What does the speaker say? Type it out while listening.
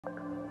All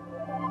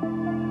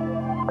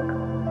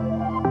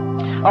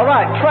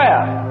right,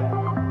 prayer.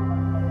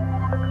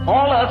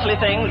 All earthly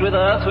things with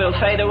earth will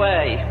fade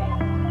away,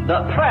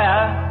 but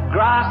prayer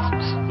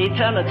grasps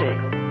eternity.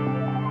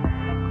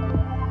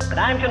 But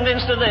I'm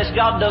convinced of this: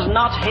 God does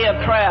not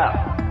hear prayer.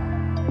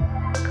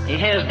 He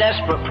hears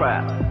desperate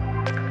prayer.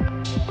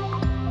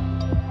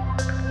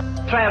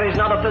 Prayer is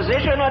not a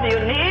position on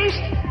your knees.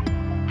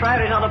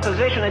 Prayer is not a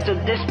position, it's a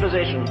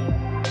disposition.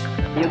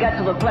 You get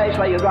to the place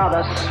where you'd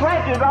rather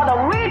sweat, you'd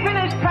rather weep in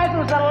His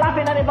presence than laugh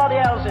in anybody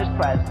else's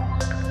presence.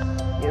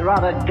 You'd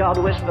rather God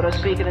whisper a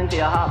secret into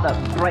your heart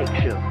that breaks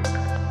you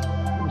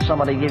than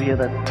somebody give you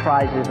the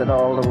prizes that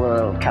all the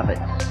world covets.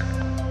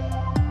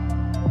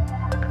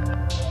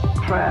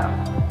 Prayer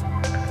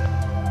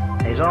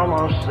is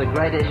almost the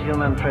greatest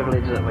human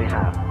privilege that we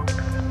have.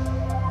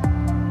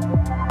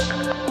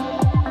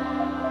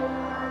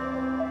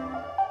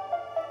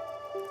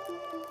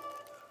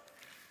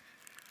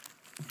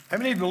 How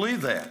many of you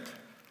believe that?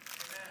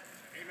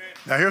 Amen.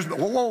 Now here's,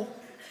 whoa.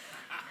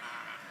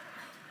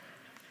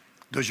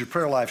 Does your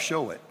prayer life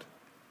show it?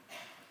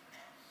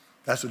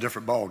 That's a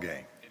different ball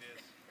game. It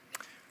is.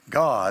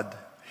 God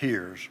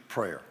hears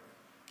prayer.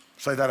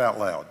 Say that out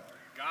loud.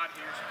 God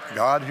hears prayer.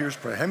 God hears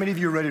prayer. How many of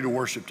you are ready to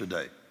worship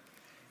today?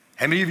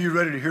 How many of you are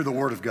ready to hear the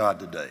word of God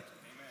today? Amen.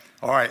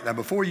 All right, now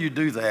before you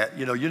do that,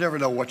 you never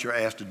know what you're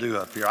asked to do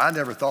up here. I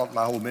never thought in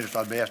my whole ministry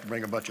I'd be asked to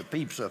bring a bunch of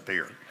peeps up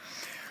here.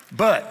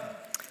 But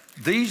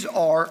these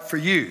are for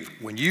you.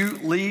 When you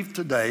leave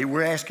today,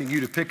 we're asking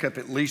you to pick up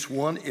at least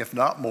one, if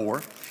not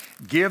more.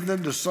 Give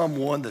them to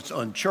someone that's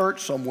unchurched,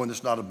 someone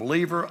that's not a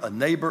believer, a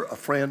neighbor, a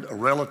friend, a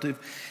relative,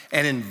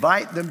 and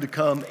invite them to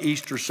come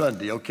Easter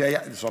Sunday, okay?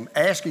 So I'm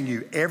asking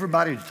you,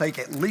 everybody, to take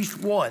at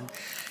least one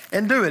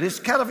and do it. It's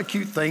kind of a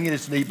cute thing and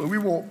it's neat, but we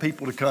want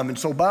people to come. And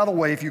so, by the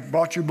way, if you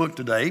brought your book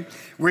today,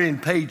 we're in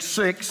page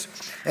 6.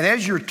 And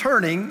as you're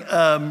turning,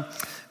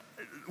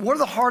 one of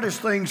the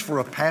hardest things for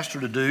a pastor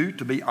to do,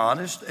 to be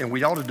honest, and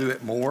we ought to do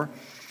it more,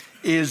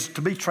 is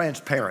to be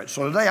transparent.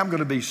 So today I'm going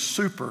to be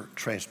super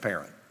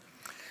transparent.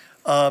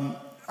 I'm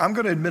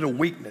going to admit a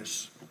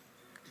weakness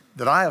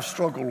that I have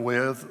struggled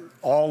with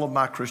all of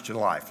my Christian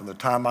life, from the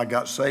time I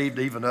got saved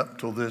even up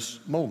till this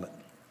moment.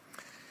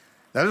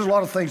 Now, there's a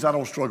lot of things I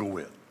don't struggle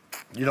with.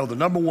 The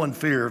number one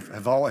fear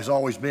has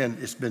always been,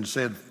 it's been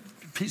said,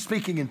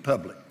 speaking in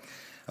public.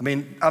 I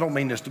mean, I don't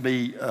mean this to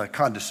be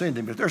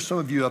condescending, but there's some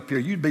of you up here,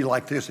 you'd be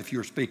like this if you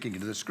were speaking to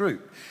this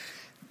group.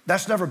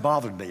 That's never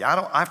bothered me.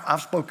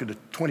 I've spoken to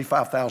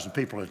 25,000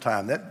 people at a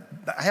time.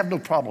 I have no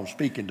problem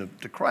speaking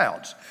to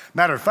crowds.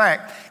 Matter of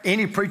fact,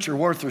 any preacher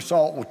worth their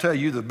salt will tell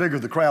you the bigger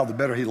the crowd, the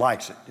better he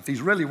likes it, if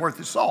he's really worth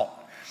his salt.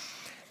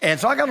 And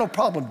so I got no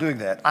problem doing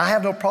that. I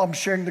have no problem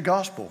sharing the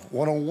gospel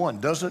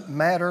one-on-one. Doesn't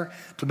matter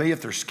to me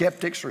if they're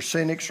skeptics or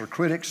cynics or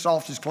critics,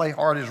 soft as clay,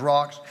 hard as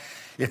rocks.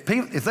 If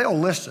they'll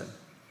listen,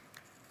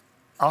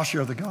 I'll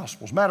share the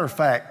gospel. As a matter of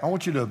fact, I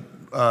want you to,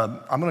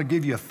 I'm going to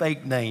give you a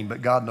fake name,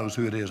 but God knows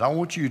who it is. I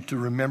want you to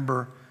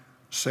remember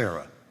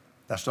Sarah.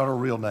 That's not her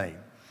real name.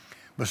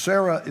 But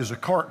Sarah is a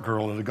cart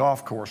girl at a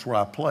golf course where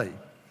I play.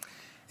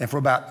 And for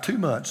about 2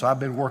 months, I've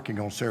been working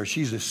on Sarah.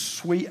 She's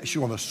one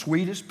of the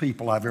sweetest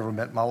people I've ever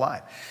met in my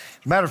life.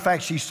 As a matter of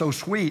fact, she's so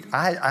sweet,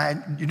 I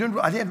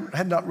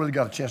had not really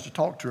got a chance to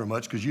talk to her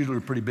much because usually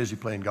we're pretty busy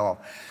playing golf.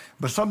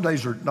 But some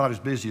days are not as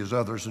busy as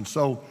others. And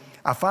so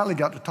I finally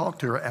got to talk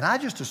to her, and I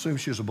just assumed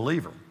she was a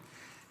believer.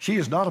 She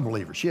is not a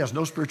believer. She has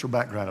no spiritual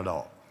background at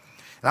all.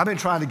 And I've been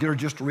trying to get her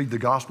just to read the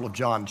Gospel of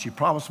John. She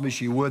promised me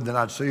she would, then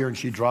I'd see her and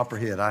she'd drop her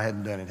head. I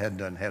hadn't done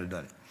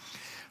it.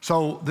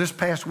 So this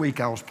past week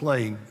I was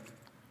playing.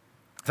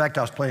 In fact,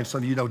 I was playing,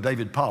 some of you know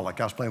David Pollock.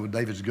 I was playing with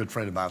David's a good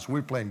friend of mine, so we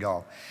were playing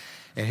golf.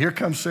 And here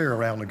comes Sarah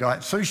around the guy.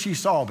 As soon as she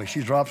saw me,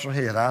 she drops her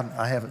head.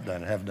 I haven't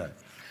done it.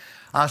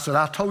 I said,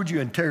 I told you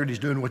integrity's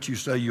doing what you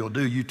say you'll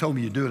do. You told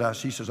me you'd do it.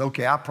 She says,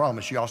 okay, I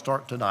promise you I'll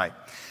start tonight.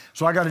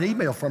 So I got an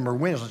email from her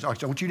Wednesday. I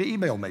said, I want you to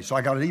email me. So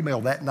I got an email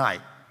that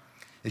night.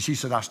 And she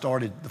said, I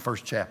started the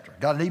first chapter.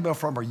 Got an email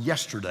from her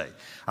yesterday.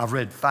 I've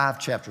read 5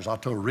 chapters. I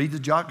told her, read the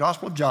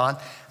Gospel of John,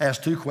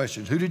 ask 2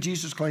 questions. Who did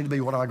Jesus claim to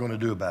be? What am I going to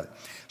do about it?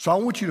 So I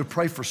want you to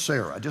pray for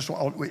Sarah.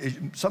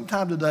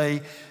 Sometime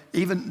today,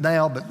 even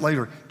now, but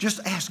later, just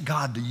ask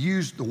God to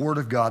use the Word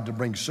of God to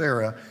bring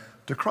Sarah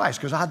to Christ,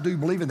 because I do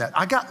believe in that.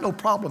 I got no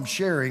problem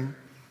sharing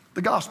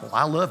the gospel.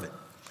 I love it.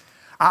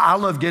 I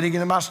love getting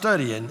into my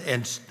study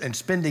and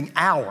spending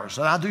hours.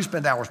 And I do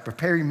spend hours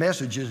preparing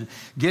messages,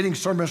 getting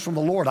sermons from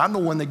the Lord. I'm the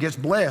one that gets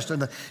blessed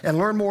and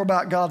learn more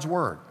about God's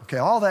Word. Okay,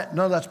 all that,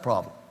 none of that's a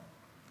problem.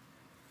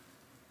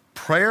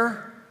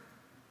 Prayer,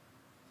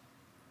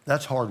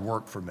 that's hard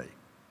work for me.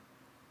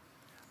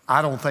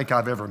 I don't think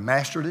I've ever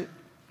mastered it.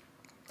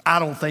 I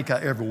don't think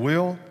I ever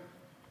will.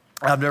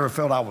 I've never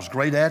felt I was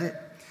great at it.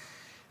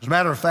 As a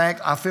matter of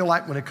fact, I feel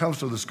like when it comes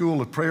to the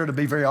school of prayer, to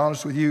be very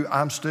honest with you,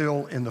 I'm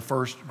still in the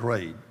 1st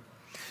grade.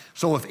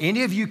 So if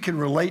any of you can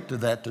relate to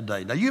that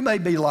today, now you may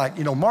be like,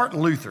 Martin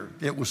Luther,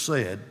 it was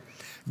said,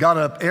 got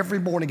up every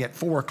morning at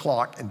 4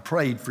 o'clock and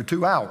prayed for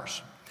 2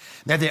 hours.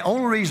 Now, the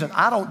only reason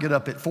I don't get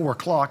up at 4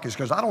 o'clock is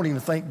because I don't even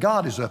think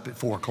God is up at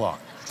 4 o'clock.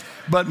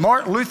 But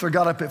Martin Luther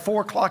got up at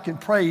 4 o'clock and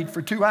prayed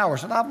for 2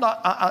 hours. And I'm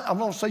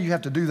going to say you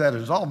have to do that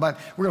at all, but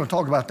we're going to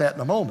talk about that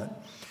in a moment.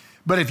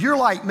 But if you're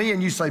like me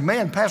and you say,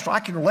 man, Pastor, I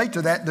can relate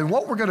to that, then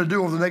what we're going to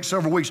do over the next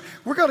several weeks,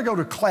 we're going to go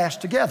to class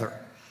together.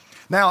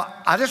 Now,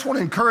 I just want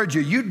to encourage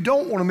you, you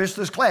don't want to miss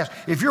this class.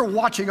 If you're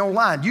watching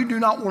online, you do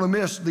not want to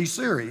miss these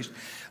series,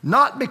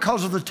 not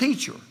because of the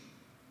teacher,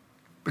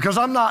 because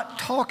I'm not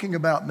talking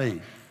about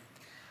me.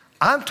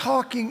 I'm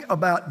talking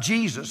about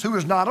Jesus, who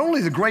is not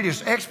only the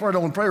greatest expert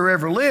on prayer who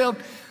ever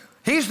lived,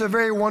 he's the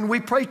very one we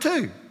pray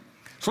to.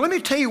 So let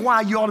me tell you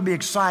why you ought to be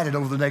excited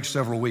over the next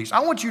several weeks. I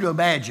want you to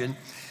imagine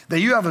that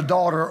you have a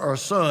daughter or a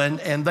son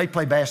and they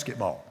play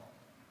basketball.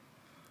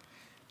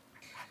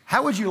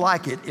 How would you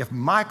like it if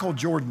Michael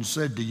Jordan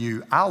said to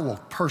you, I will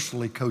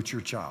personally coach your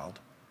child?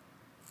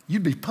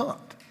 You'd be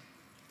pumped.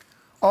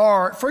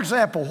 Or, for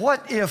example,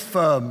 what if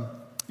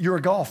you're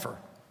a golfer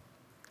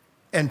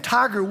and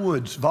Tiger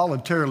Woods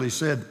voluntarily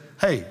said,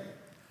 hey,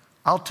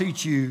 I'll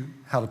teach you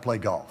how to play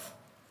golf?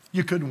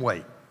 You couldn't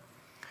wait.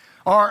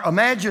 Or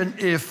imagine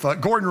if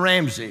Gordon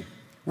Ramsay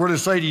were to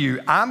say to you,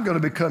 I'm going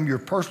to become your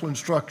personal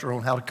instructor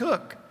on how to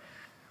cook.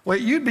 Well,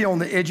 you'd be on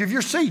the edge of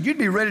your seat. You'd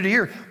be ready to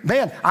hear,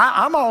 man,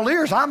 I'm all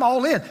ears, I'm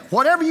all in.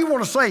 Whatever you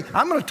want to say,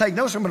 I'm going to take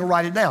notes, I'm going to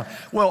write it down.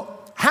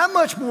 Well, how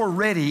much more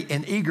ready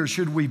and eager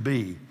should we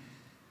be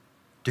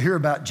to hear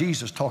about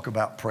Jesus talk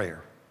about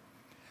prayer?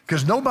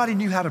 Because nobody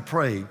knew how to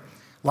pray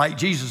like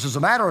Jesus. As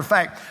a matter of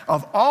fact,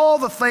 of all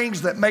the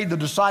things that made the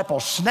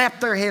disciples snap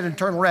their head and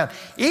turn around,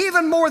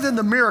 even more than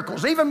the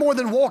miracles, even more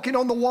than walking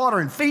on the water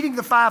and feeding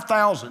the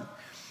 5,000,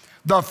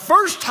 the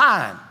first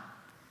time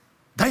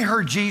they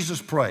heard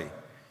Jesus pray,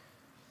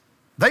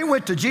 they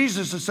went to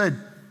Jesus and said,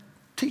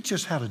 teach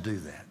us how to do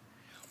that.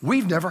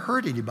 We've never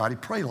heard anybody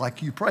pray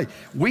like you pray.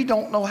 We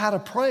don't know how to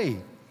pray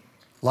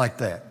like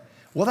that.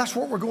 Well, that's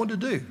what we're going to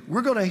do.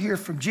 We're going to hear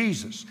from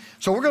Jesus.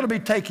 So we're going to be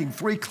taking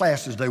 3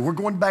 classes today. We're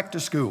going back to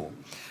school.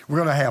 We're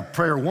going to have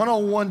prayer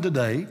 101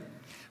 today,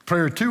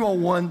 prayer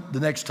 201 the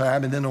next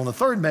time, and then on the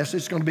third message,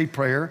 it's going to be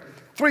prayer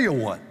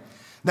 301.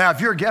 Now,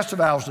 if you're a guest of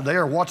ours today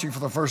or watching for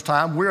the first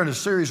time, we're in a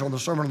series on the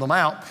Sermon on the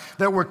Mount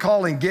that we're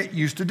calling Get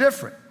Used to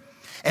Different.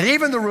 And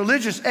even the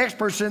religious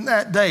experts in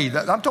that day,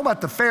 I'm talking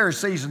about the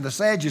Pharisees and the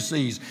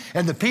Sadducees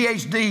and the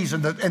PhDs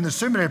and the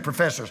seminary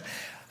professors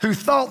who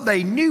thought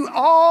they knew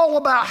all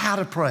about how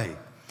to pray.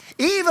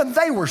 Even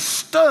they were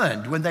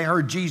stunned when they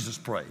heard Jesus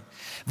pray.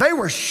 They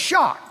were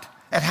shocked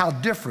at how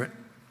different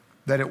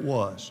that it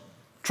was.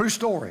 True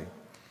story.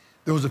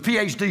 There was a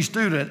PhD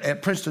student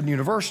at Princeton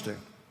University.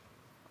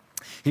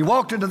 He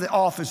walked into the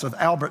office of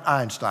Albert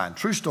Einstein,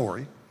 true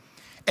story,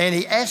 and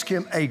he asked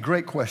him a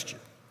great question.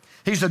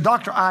 He said,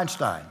 Dr.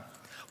 Einstein,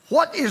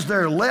 what is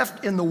there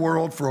left in the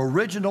world for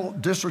original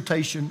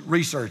dissertation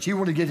research? He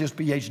wanted to get his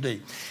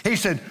PhD. He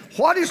said,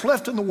 what is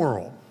left in the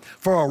world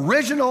for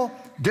original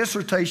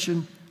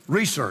dissertation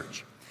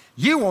research?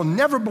 You will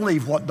never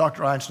believe what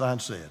Dr. Einstein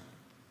said.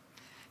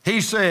 He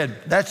said,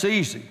 that's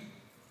easy.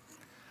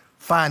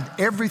 Find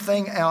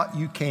everything out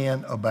you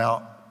can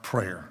about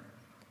prayer.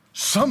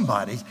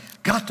 Somebody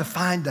got to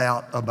find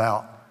out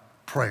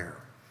about prayer.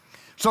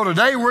 So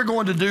today we're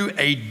going to do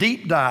a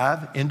deep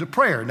dive into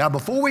prayer. Now,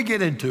 before we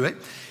get into it,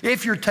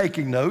 if you're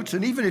taking notes,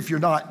 and even if you're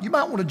not, you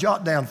might want to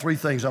jot down 3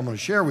 things I'm going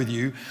to share with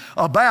you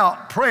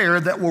about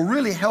prayer that will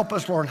really help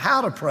us learn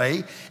how to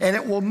pray, and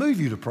it will move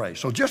you to pray.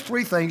 So just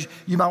 3 things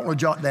you might want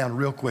to jot down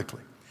real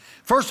quickly.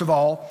 First of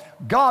all,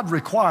 God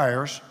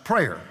requires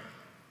prayer.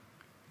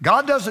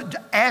 God doesn't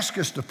ask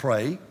us to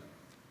pray.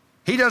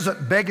 He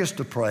doesn't beg us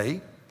to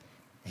pray.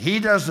 He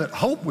doesn't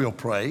hope we'll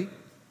pray.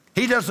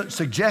 He doesn't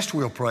suggest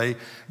we'll pray.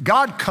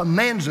 God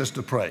commands us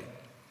to pray.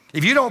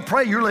 If you don't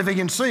pray, you're living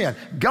in sin.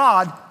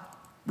 God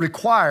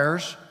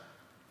requires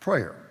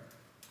prayer.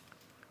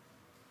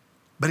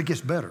 But it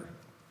gets better.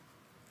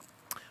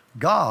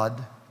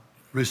 God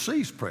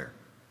receives prayer.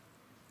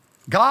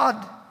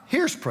 God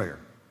hears prayer.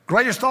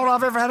 Greatest thought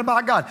I've ever had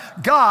about God.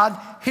 God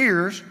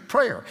hears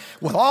prayer.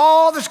 With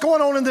all that's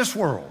going on in this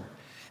world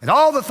and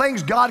all the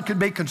things God could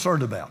be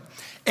concerned about,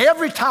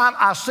 every time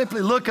I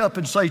simply look up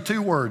and say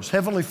 2 words,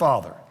 Heavenly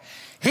Father,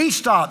 He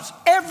stops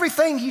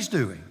everything He's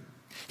doing.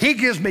 He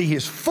gives me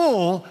His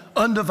full,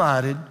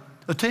 undivided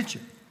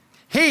attention.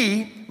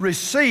 He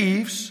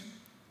receives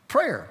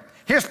prayer.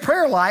 His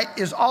prayer light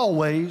is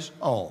always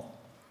on.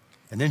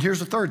 And then here's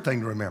the third thing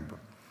to remember.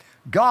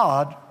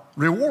 God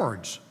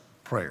rewards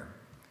prayer.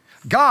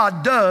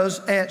 God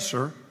does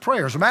answer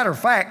prayer. As a matter of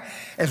fact,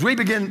 as we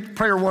begin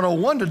prayer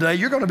 101 today,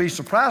 you're going to be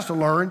surprised to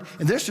learn,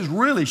 and this is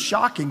really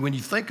shocking when you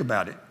think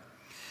about it.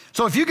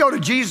 So if you go to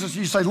Jesus and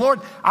you say,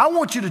 Lord, I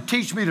want you to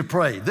teach me to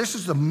pray. This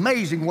is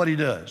amazing what He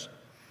does.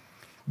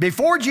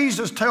 Before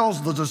Jesus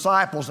tells the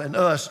disciples and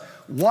us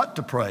what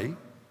to pray,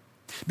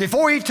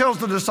 before He tells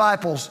the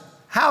disciples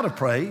how to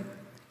pray,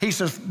 He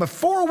says,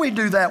 before we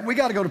do that, we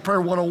got to go to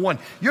prayer 101.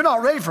 You're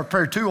not ready for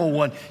prayer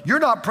 201. You're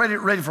not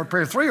ready for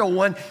prayer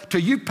 301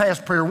 till you pass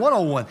prayer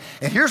 101.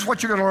 And here's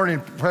what you're going to learn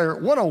in prayer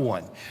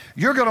 101.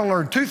 You're going to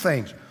learn 2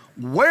 things.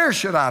 where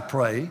should I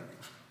pray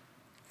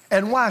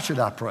and why should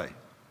I pray?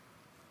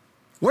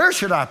 Where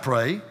should I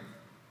pray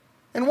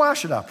and why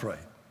should I pray?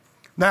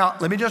 Now,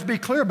 let me just be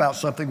clear about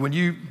something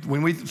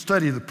when we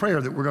study the prayer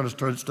that we're going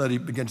to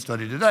begin to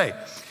study today.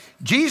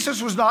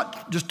 Jesus was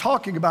not just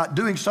talking about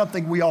doing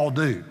something we all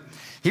do.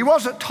 He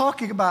wasn't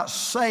talking about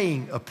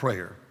saying a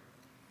prayer.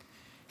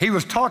 He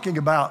was talking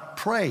about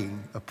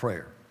praying a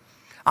prayer.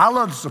 I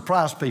love to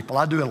surprise people.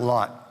 I do it a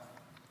lot.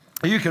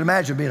 You can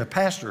imagine being a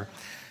pastor.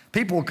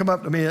 People will come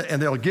up to me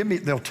and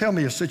they'll tell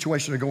me a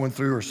situation they're going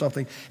through or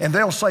something, and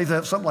they'll say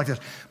something like this: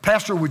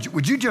 Pastor,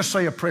 would you just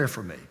say a prayer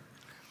for me?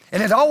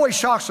 And it always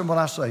shocks them when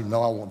I say,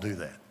 no, I won't do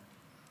that.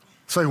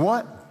 Say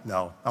what?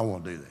 No, I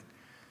won't do that.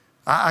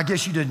 I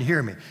guess you didn't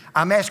hear me.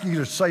 I'm asking you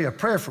to say a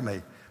prayer for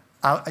me.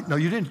 No,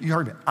 you didn't. You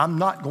heard me. I'm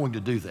not going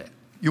to do that.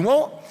 You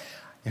won't?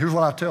 Here's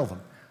what I tell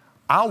them.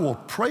 I will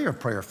pray a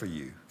prayer for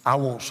you. I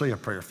won't say a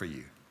prayer for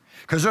you.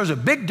 Because there's a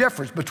big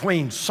difference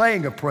between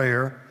saying a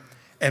prayer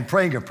and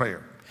praying a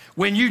prayer.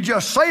 When you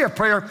just say a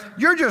prayer,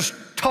 you're just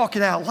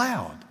talking out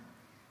loud.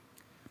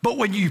 But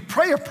when you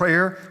pray a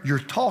prayer, you're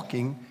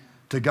talking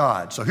to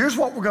God. So here's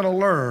what we're going to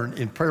learn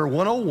in prayer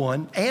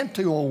 101 and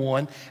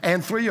 201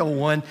 and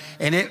 301,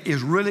 and it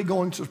is really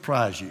going to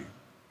surprise you.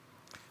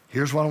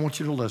 Here's what I want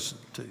you to listen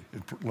to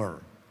and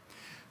learn.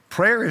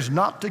 Prayer is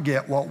not to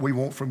get what we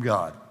want from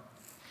God.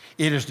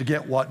 It is to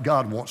get what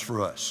God wants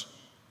for us.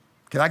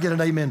 Can I get an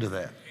amen to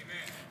that?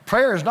 Amen.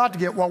 Prayer is not to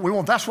get what we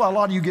want. That's why a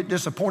lot of you get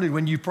disappointed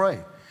when you pray.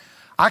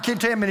 I can't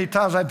tell you how many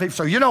times I have people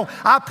say,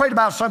 I prayed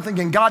about something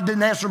and God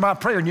didn't answer my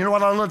prayer. And you know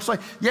what I love to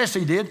say? Yes,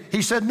 he did.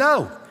 He said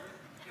no.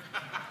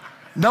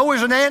 No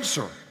is an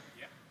answer.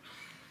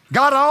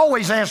 God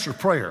always answers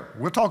prayer.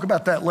 We'll talk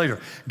about that later.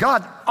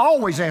 God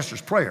always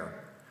answers prayer.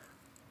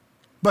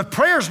 But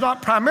prayer is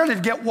not primarily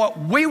to get what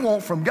we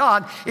want from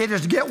God. It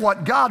is to get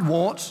what God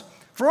wants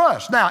for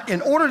us. Now,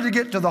 in order to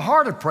get to the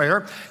heart of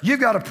prayer,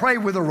 you've got to pray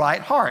with the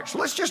right heart. So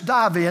let's just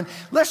dive in.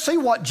 Let's see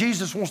what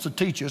Jesus wants to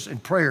teach us in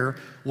prayer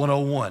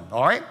 101.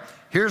 All right?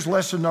 Here's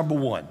lesson number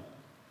 1.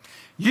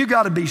 You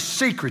got to be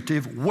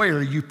secretive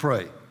where you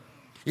pray.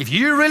 If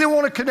you really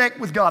want to connect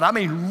with God,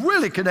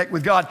 really connect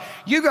with God,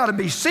 you got to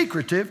be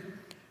secretive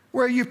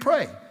where you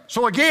pray.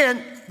 So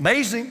again,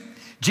 amazing.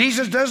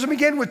 Jesus doesn't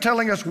begin with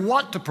telling us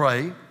what to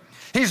pray.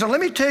 He said, let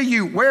me tell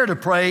you where to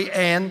pray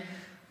and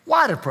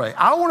why to pray.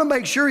 I want to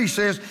make sure, he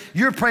says,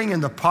 you're praying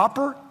in the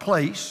proper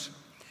place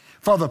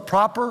for the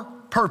proper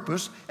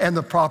purpose and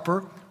the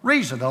proper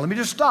reason. Now, let me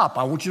just stop.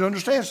 I want you to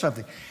understand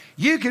something.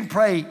 You can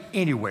pray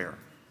anywhere.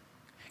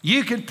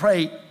 You can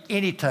pray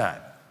anytime.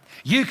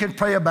 You can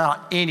pray about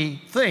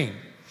anything.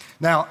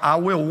 Now, I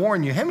will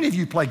warn you, how many of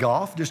you play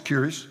golf? Just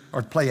curious,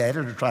 or play at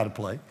it or try to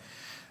play?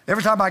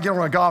 Every time I get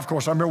on a golf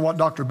course, I remember what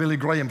Dr. Billy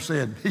Graham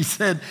said. He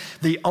said,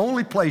 the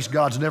only place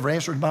God's never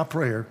answered my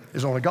prayer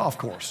is on a golf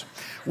course.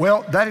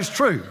 Well, that is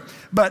true.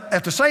 But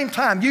at the same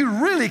time, you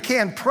really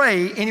can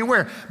pray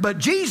anywhere. But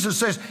Jesus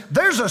says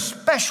there's a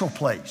special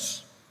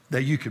place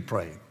that you could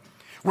pray,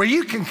 where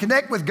you can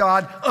connect with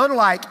God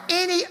unlike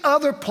any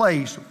other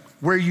place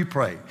where you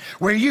pray,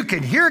 where you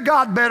can hear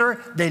God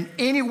better than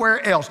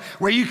anywhere else,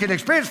 where you can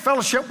experience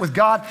fellowship with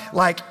God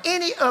like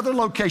any other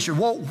location.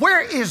 Well,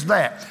 where is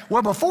that?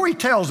 Well, before he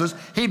tells us,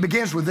 he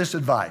begins with this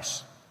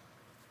advice.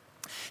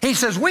 He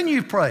says, when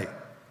you pray,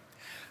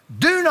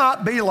 do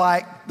not be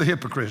like the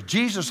hypocrites.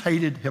 Jesus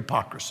hated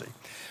hypocrisy.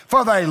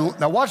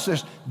 Now watch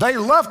this, they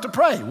love to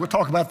pray. We'll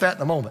talk about that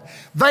in a moment.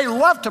 They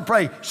love to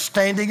pray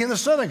standing in the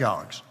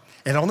synagogues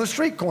and on the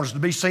street corners to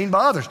be seen by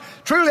others.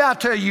 Truly, I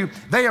tell you,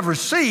 they have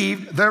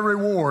received their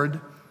reward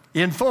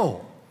in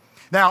full.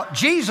 Now,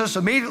 Jesus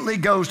immediately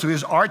goes to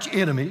his arch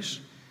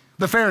enemies,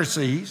 the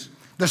Pharisees,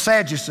 the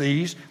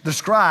Sadducees, the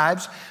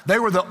scribes. They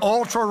were the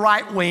ultra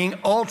right-wing,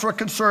 ultra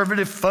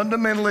conservative,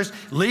 fundamentalist,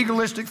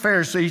 legalistic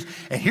Pharisees.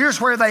 And here's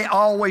where they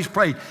always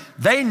prayed.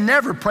 They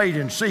never prayed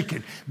in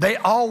secret. They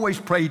always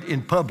prayed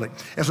in public.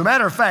 As a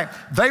matter of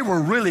fact, they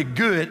were really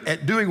good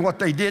at doing what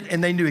they did,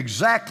 and they knew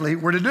exactly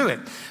where to do it.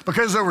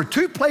 Because there were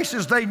two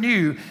places they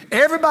knew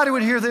everybody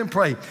would hear them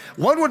pray.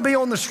 One would be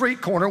on the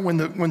street corner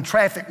when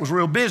traffic was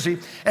real busy,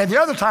 and the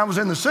other time was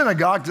in the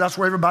synagogue, because that's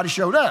where everybody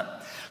showed up.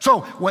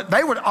 So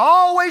they would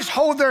always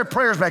hold their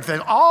prayers back.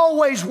 They'd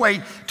always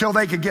wait till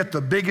they could get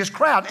the biggest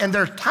crowd. And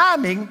their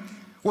timing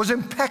was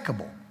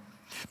impeccable.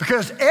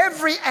 Because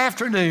every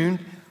afternoon,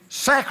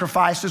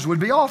 sacrifices would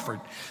be offered.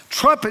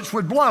 Trumpets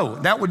would blow.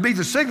 That would be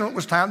the signal it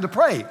was time to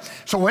pray.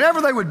 So whenever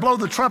they would blow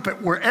the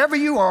trumpet, wherever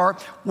you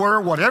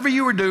whatever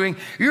you were doing,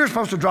 you were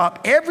supposed to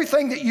drop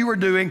everything that you were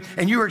doing,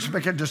 and you were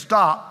expected to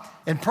stop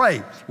and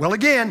pray. Well,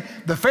 again,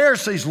 the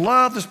Pharisees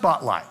loved the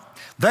spotlight.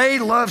 They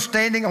love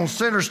standing on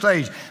center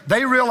stage.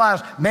 They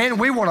realize, man,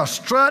 we want to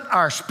strut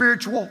our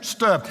spiritual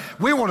stuff.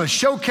 We want to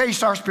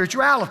showcase our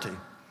spirituality.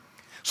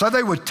 So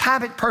they would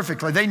time it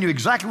perfectly. They knew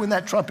exactly when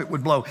that trumpet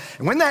would blow.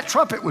 And when that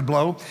trumpet would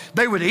blow,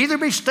 they would either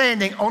be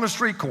standing on a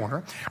street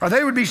corner or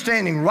they would be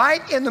standing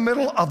right in the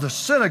middle of the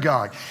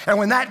synagogue. And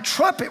when that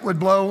trumpet would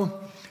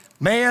blow,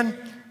 man,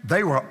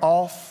 they were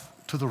off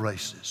to the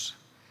races.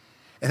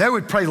 And they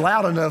would pray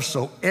loud enough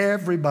so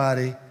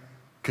everybody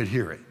could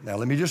hear it. Now,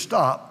 let me just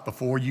stop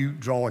before you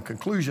draw a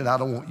conclusion I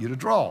don't want you to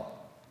draw.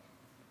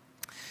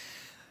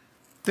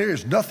 There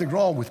is nothing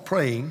wrong with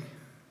praying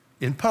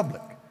in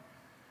public.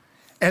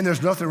 And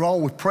there's nothing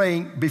wrong with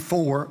praying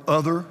before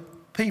other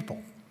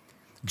people.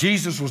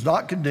 Jesus was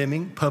not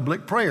condemning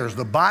public prayers.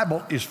 The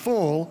Bible is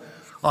full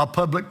of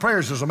public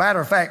prayers. As a matter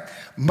of fact,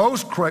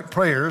 most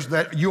prayers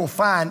that you'll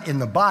find in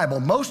the Bible,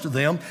 most of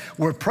them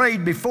were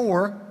prayed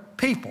before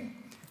people.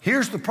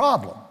 Here's the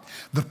problem.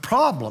 The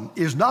problem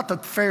is not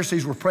that the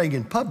Pharisees were praying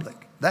in public.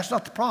 That's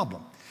not the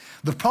problem.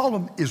 The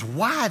problem is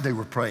why they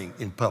were praying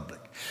in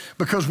public.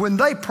 Because when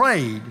they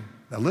prayed,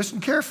 now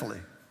listen carefully,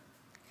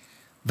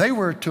 they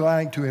were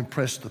trying to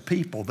impress the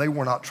people. They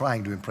were not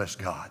trying to impress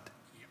God.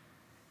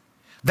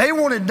 They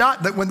wanted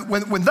not, that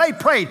when they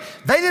prayed,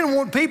 they didn't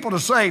want people to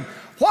say,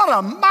 what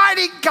a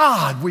mighty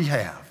God we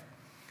have.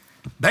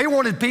 They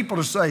wanted people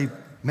to say,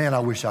 man, I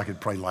wish I could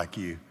pray like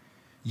you.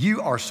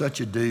 You are such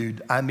a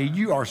dude. I mean,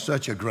 you are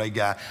such a great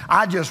guy.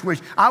 I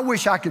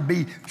wish I could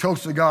be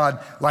close to God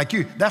like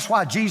you. That's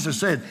why Jesus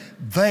said,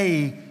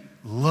 they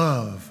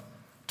love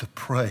to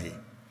pray.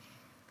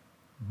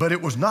 But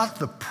it was not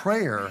the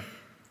prayer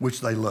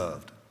which they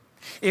loved.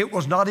 It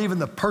was not even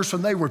the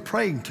person they were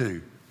praying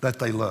to that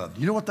they loved.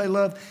 You know what they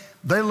loved?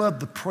 They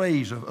loved the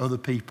praise of other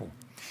people.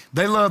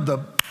 They loved the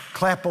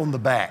clap on the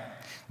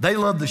back. They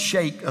loved the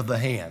shake of the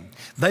hand.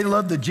 They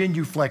loved the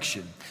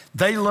genuflection.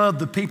 They loved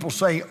the people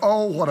saying,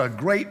 oh, what a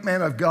great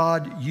man of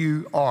God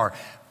you are.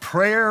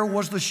 Prayer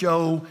was the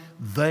show.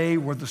 They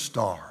were the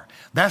star.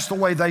 That's the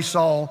way they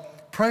saw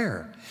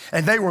prayer.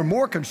 And they were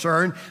more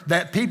concerned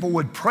that people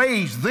would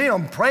praise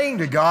them praying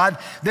to God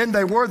than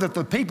they were that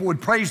the people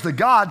would praise the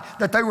God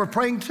that they were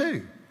praying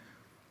to.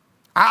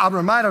 I'm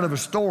reminded of a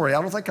story.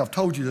 I don't think I've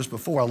told you this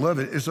before. I love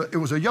it. It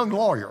was a young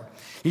lawyer.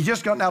 He'd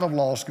just gotten out of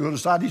law school,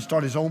 decided he'd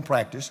start his own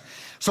practice.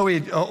 So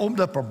he opened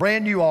up a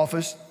brand new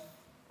office.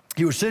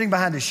 He was sitting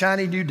behind a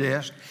shiny new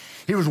desk.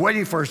 He was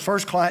waiting for his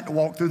first client to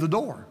walk through the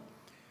door.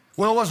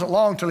 Well, it wasn't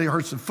long until he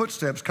heard some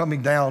footsteps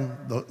coming down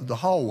the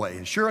hallway.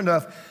 And sure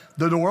enough,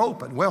 the door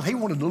opened. Well, he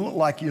wanted to look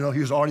like, he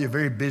was already a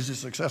very busy,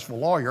 successful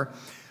lawyer.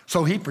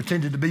 So he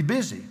pretended to be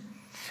busy.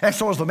 And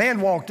so as the man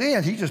walked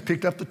in, he just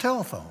picked up the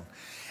telephone.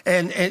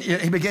 And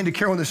he began to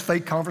carry on this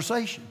fake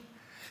conversation.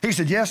 He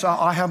said, yes,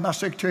 I'll have my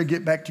secretary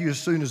get back to you as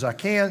soon as I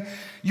can.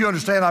 You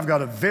understand I've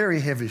got a very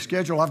heavy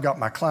schedule. I've got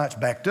my clients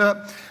backed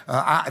up.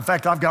 In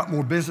fact, I've got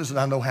more business than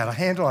I know how to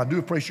handle. I do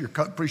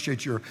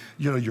appreciate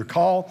your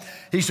call.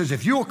 He says,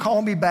 if you'll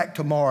call me back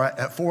tomorrow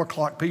at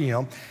 4:00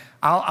 p.m.,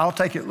 I'll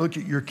take a look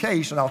at your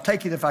case, and I'll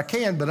take it if I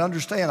can, but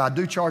understand I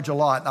do charge a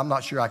lot, and I'm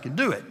not sure I can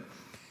do it.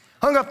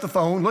 Hung up the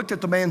phone, looked at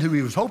the man who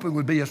he was hoping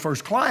would be his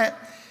first client,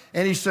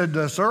 and he said,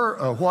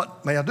 sir,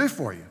 what may I do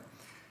for you?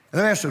 And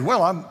the man said,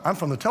 well, I'm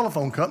from the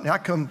telephone company. I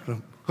come to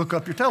hook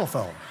up your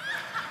telephone.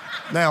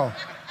 Now,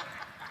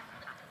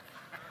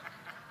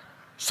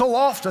 so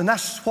often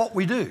that's what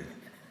we do.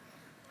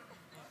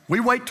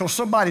 We wait till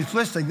somebody's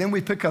listening, then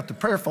we pick up the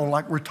prayer phone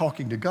like we're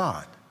talking to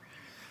God.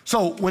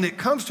 So when it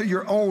comes to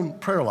your own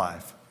prayer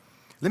life,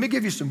 let me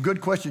give you some good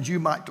questions you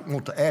might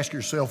want to ask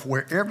yourself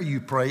wherever you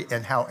pray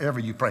and however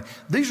you pray.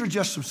 These are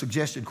just some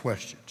suggested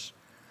questions.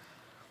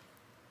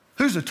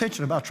 Whose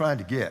attention am I trying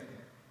to get?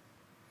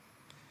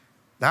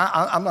 Now,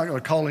 I'm not going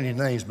to call any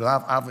names, but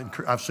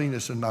I've seen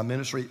this in my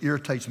ministry. It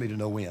irritates me to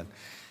no end.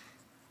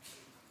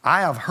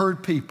 I have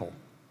heard people,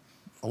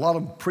 a lot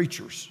of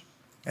preachers,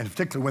 and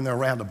particularly when they're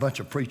around a bunch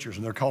of preachers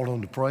and they're called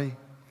on to pray,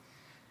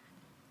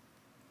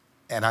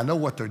 and I know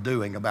what they're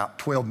doing. About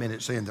 12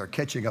 minutes in, they're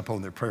catching up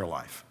on their prayer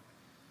life.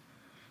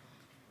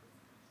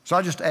 So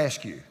I just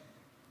ask you,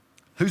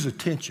 whose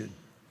attention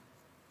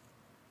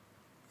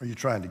are you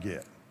trying to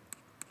get?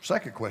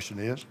 Second question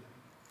is,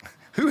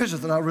 who is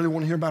it that I really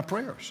want to hear my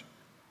prayers?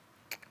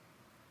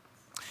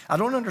 I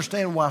don't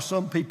understand why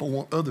some people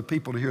want other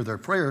people to hear their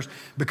prayers,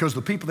 because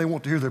the people they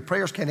want to hear their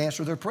prayers can't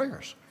answer their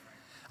prayers.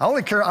 I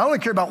only care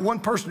about one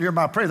person to hear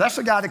my prayer. That's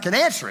the guy that can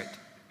answer it.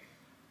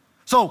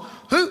 So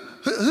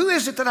who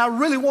is it that I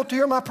really want to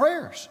hear my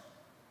prayers?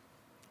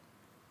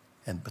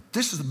 But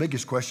this is the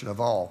biggest question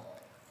of all.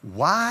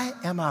 Why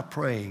am I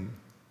praying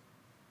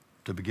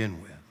to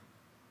begin with?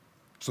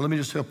 So let me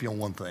just help you on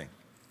one thing.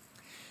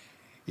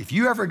 If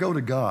you ever go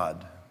to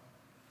God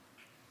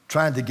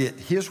trying to get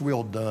His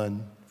will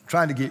done,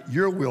 trying to get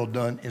your will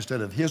done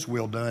instead of His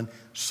will done,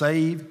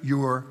 save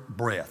your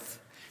breath.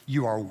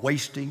 You are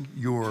wasting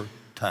your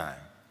time.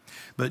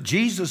 But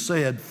Jesus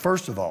said,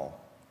 first of all,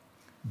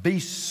 be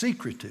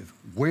secretive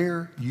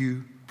where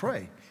you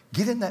pray.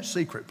 Get in that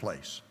secret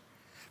place.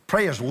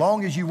 Pray as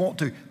long as you want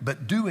to,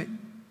 but do it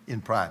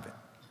in private.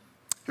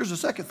 Here's the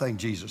second thing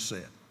Jesus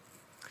said.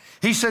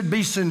 He said,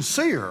 be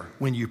sincere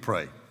when you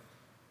pray.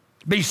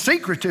 Be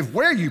secretive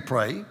where you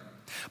pray,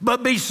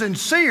 but be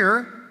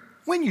sincere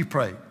when you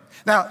pray.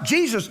 Now,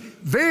 Jesus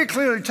very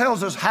clearly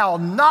tells us how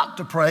not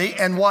to pray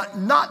and what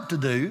not to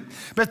do,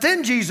 but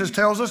then Jesus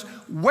tells us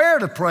where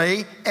to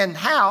pray and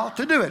how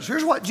to do it. So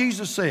here's what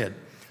Jesus said.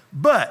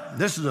 But,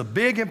 this is a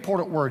big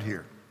important word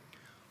here,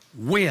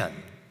 when.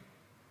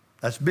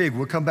 That's big.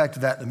 We'll come back to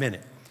that in a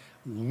minute.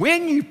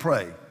 when you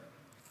pray,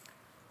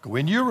 go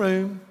into your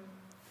room,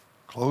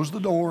 close the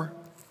door,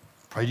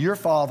 pray to your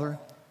Father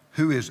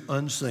who is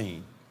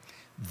unseen.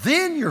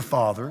 Then your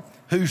Father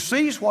who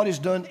sees what is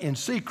done in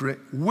secret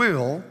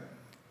will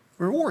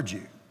reward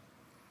you.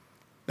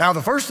 Now,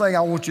 the first thing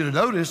I want you to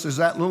notice is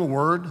that little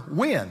word,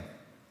 when.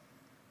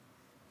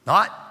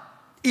 Not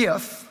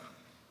if,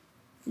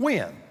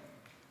 when.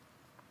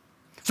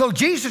 So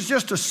Jesus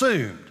just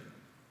assumed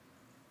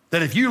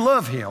that if you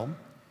love him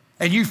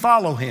and you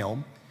follow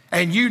him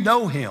and you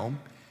know him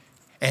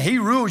and he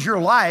rules your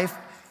life,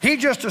 he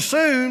just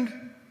assumed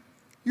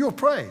you'll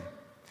pray.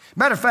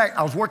 Matter of fact,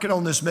 I was working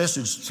on this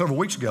message several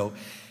weeks ago,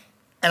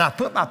 and I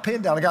put my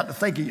pen down. I got to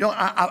thinking, you know,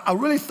 I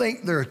really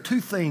think there are two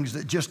things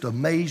that just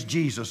amaze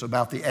Jesus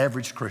about the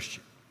average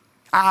Christian.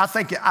 I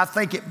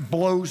think it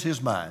blows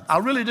his mind. I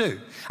really do.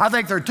 I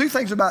think there are two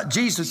things about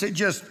Jesus, it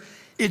just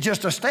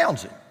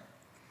astounds him.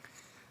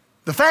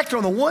 The fact,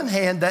 on the one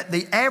hand, that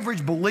the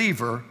average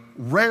believer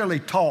rarely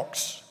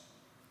talks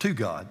to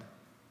God.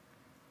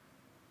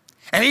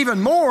 And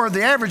even more,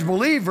 the average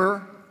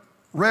believer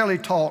rarely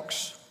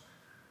talks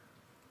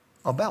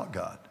about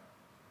God.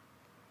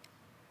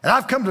 And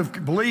I've come to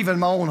believe in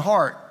my own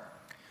heart,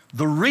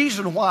 the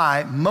reason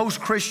why most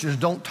Christians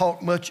don't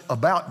talk much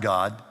about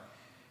God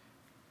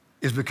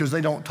is because they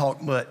don't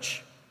talk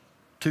much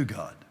to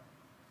God.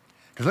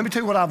 Because let me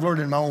tell you what I've learned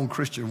in my own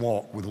Christian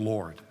walk with the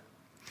Lord.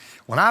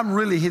 When I'm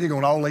really hitting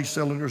on all 8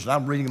 cylinders and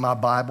I'm reading my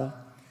Bible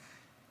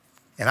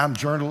and I'm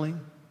journaling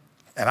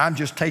and I'm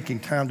just taking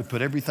time to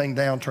put everything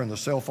down, turn the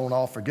cell phone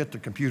off, forget the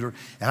computer,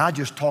 and I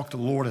just talk to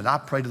the Lord and I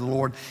pray to the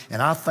Lord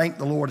and I thank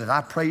the Lord and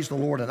I praise the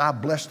Lord and I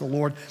bless the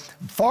Lord,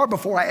 far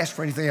before I ask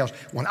for anything else,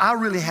 when I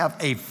really have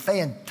a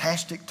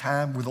fantastic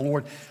time with the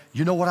Lord,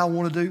 you know what I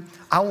want to do?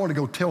 I want to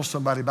go tell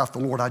somebody about the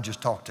Lord I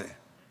just talked to.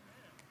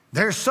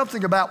 There's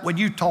something about when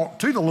you talk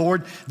to the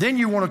Lord, then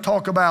you want to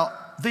talk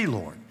about the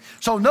Lord.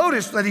 So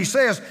notice that he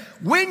says,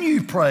 when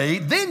you pray,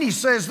 then he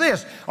says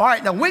this. All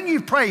right, now when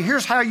you pray,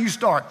 here's how you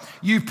start.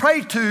 You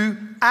pray to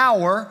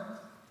our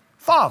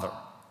Father.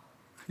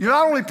 You're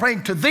not only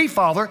praying to the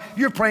Father,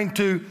 you're praying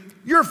to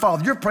your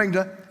Father. You're praying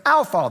to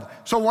our Father.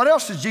 So what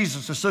else is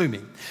Jesus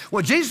assuming?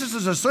 Well, Jesus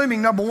is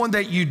assuming, number one,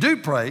 that you do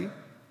pray,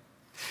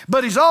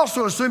 but he's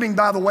also assuming,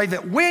 by the way,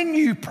 that when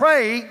you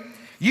pray,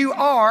 you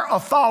are a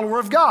follower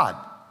of God.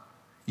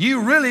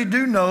 You really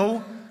do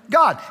know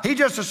God. He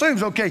just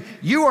assumes, okay,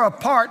 you are a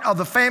part of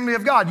the family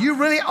of God. You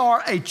really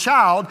are a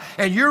child,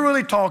 and you're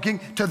really talking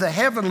to the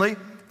Heavenly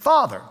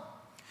Father.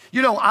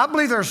 You know, I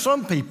believe there are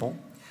some people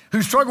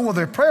who struggle with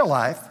their prayer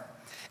life,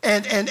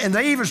 and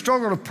they even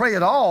struggle to pray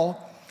at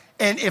all.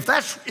 And if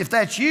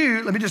that's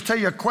you, let me just tell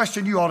you a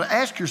question you ought to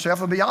ask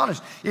yourself and be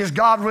honest. Is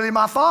God really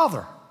my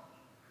Father?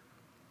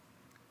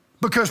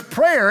 Because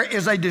prayer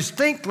is a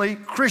distinctly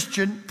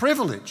Christian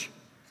privilege.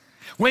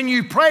 When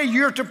you pray,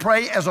 you're to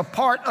pray as a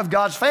part of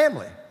God's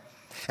family.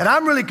 And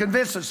I'm really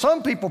convinced that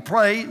some people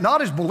pray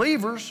not as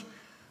believers,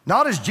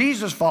 not as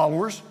Jesus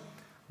followers.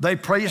 They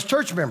pray as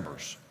church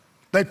members.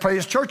 They pray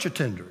as church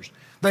attenders.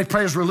 They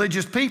pray as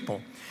religious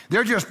people.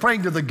 They're just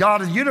praying to the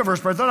God of the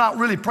universe, but they're not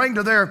really praying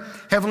to their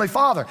Heavenly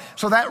Father.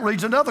 So that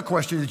leads another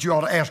question that you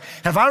ought to ask.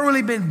 Have I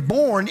really been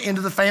born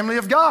into the family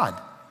of God?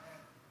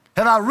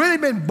 Have I really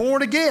been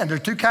born again?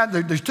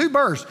 There's two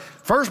births.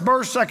 First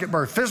birth, second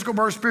birth, physical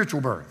birth,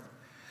 spiritual birth.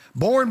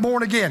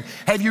 Born again.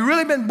 Have you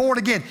really been born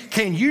again?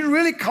 Can you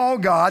really call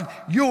God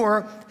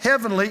your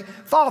Heavenly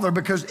Father?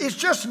 Because it's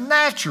just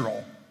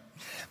natural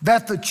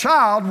that the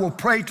child will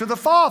pray to the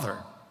Father.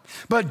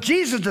 But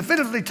Jesus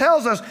definitively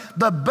tells us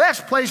the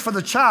best place for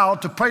the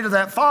child to pray to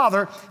that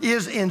Father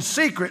is in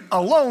secret,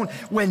 alone,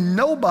 when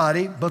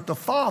nobody but the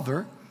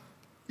Father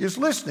is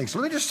listening. So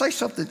let me just say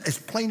something as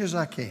plain as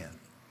I can.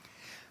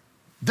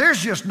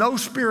 There's just no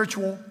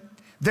spiritual,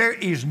 there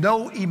is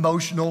no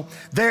emotional,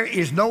 there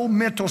is no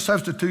mental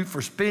substitute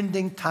for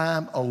spending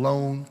time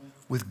alone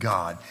with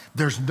God.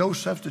 There's no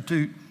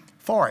substitute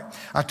for it.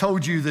 I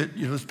told you that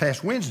this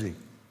past Wednesday,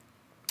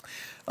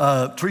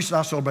 Teresa and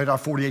I celebrated our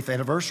 48th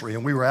anniversary,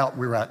 and we were out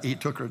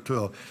took her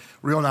to a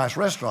real nice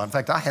restaurant. In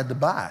fact, I had to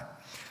buy,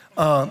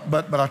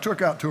 but I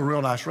took her out to a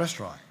real nice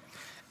restaurant.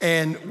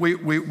 And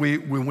when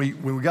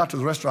we got to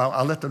the restaurant,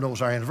 I let them know it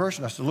was our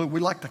anniversary. And I said, look,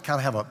 we'd like to kind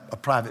of have a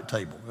private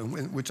table,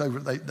 which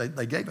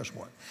they gave us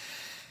one.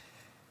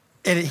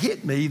 And it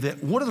hit me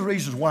that one of the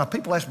reasons why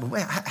people ask me,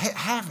 well,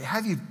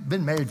 have you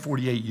been married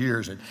 48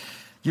 years? And,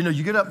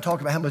 you get up and talk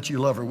about how much you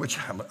love her, which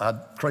I'm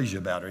crazy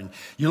about her. And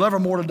you love her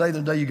more today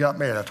than the day you got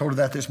married. I told her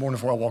that this morning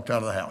before I walked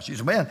out of the house. She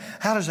said, man,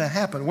 how does that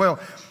happen? Well,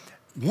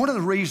 one of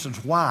the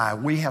reasons why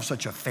we have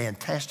such a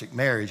fantastic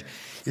marriage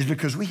is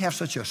because we have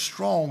such a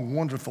strong,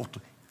 wonderful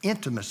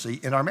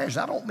intimacy in our marriage.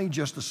 I don't mean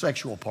just the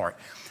sexual part.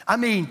 I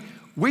mean,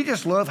 we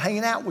just love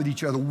hanging out with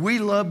each other. We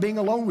love being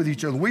alone with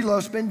each other. We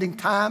love spending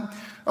time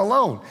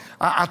alone.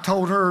 I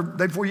told her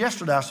day before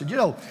yesterday, I said,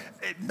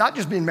 not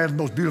just being married to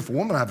the most beautiful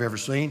woman I've ever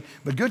seen,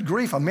 but good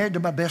grief, I'm married to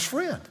my best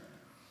friend.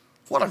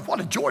 What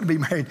a joy to be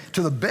married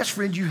to the best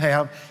friend you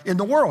have in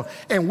the world.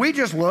 And we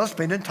just love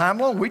spending time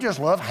alone. We just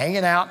love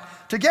hanging out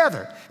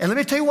together. And let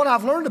me tell you what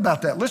I've learned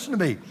about that. Listen to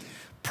me.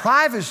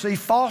 Privacy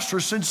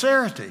fosters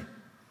sincerity.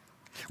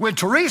 When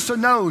Teresa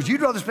knows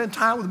you'd rather spend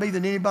time with me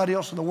than anybody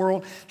else in the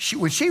world,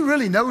 when she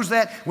really knows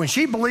that, when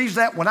she believes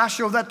that, when I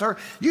show that to her,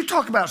 you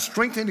talk about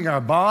strengthening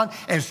our bond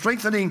and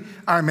strengthening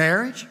our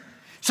marriage.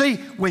 See,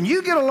 when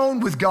you get alone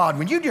with God,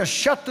 when you just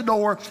shut the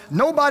door,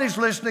 nobody's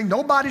listening,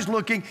 nobody's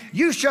looking,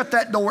 you shut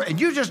that door and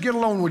you just get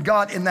alone with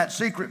God in that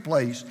secret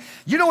place,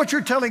 you know what you're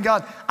telling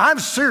God? I'm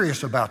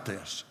serious about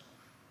this.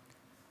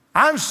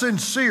 I'm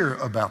sincere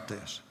about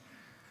this.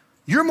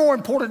 You're more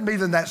important to me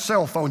than that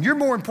cell phone. You're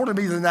more important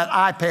to me than that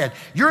iPad.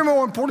 You're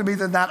more important to me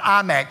than that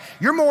iMac.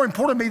 You're more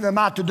important to me than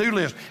my to-do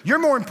list. You're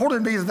more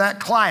important to me than that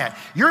client.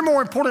 You're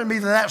more important to me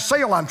than that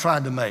sale I'm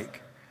trying to make.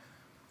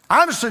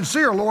 I'm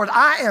sincere, Lord.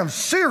 I am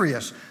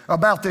serious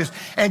about this.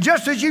 And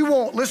just as you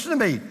want, listen to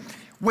me,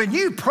 when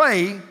you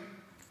pray,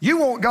 you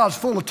want God's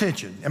full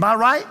attention. Am I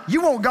right?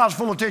 You want God's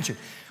full attention.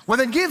 Well,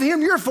 then give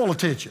him your full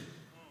attention.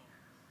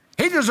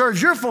 He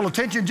deserves your full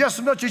attention just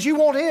as much as you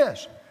want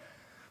his.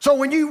 So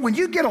when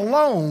you get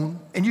alone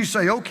and you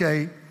say,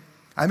 okay,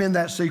 I'm in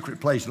that secret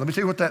place. Let me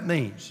tell you what that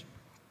means.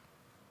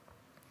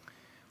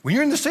 When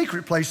you're in the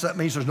secret place, that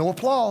means there's no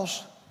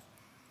applause.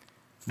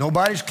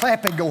 Nobody's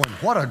clapping going,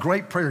 what a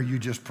great prayer you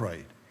just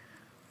prayed.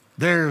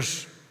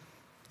 There's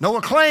no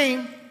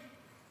acclaim.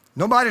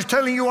 Nobody's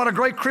telling you what a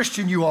great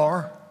Christian you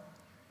are.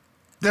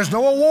 There's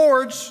no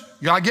awards.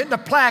 You're not getting a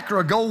plaque or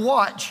a gold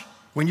watch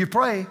when you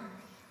pray.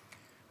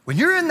 When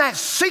you're in that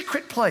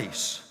secret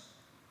place,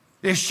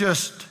 it's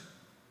just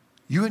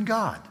you and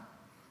God.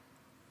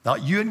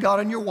 Not you and God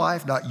and your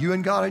wife, not you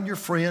and God and your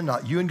friend,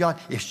 not you and God.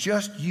 It's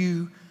just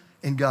you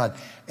and God.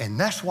 And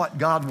that's what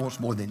God wants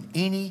more than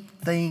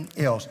anything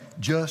else,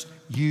 just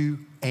you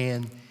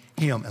and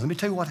him. And let me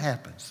tell you what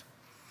happens.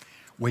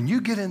 When you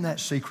get in that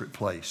secret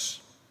place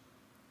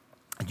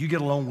and you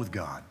get alone with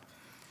God,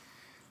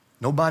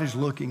 nobody's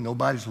looking,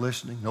 nobody's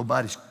listening,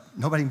 nobody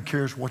even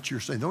cares what you're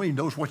saying. Nobody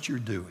knows what you're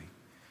doing.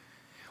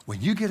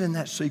 When you get in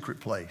that secret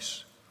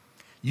place,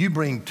 you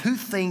bring two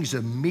things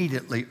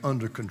immediately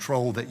under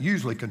control that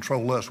usually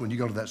control us when you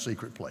go to that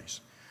secret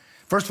place.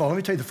 First of all, let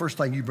me tell you the first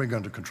thing you bring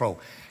under control.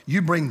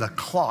 You bring the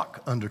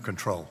clock under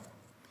control.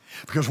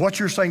 Because what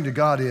you're saying to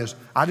God is,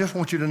 I just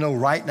want you to know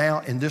right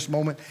now in this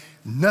moment,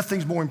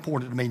 nothing's more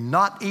important to me,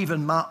 not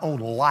even my own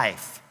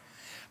life.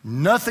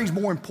 Nothing's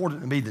more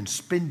important to me than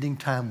spending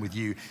time with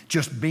you,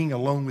 just being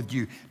alone with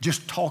you,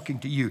 just talking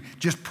to you,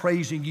 just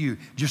praising you,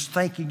 just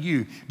thanking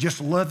you, just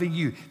loving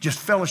you, just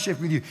fellowship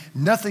with you.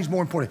 Nothing's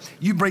more important.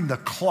 You bring the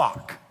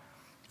clock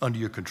under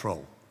your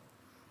control.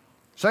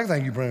 Second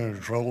thing you bring under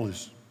control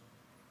is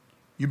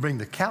you bring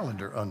the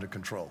calendar under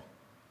control.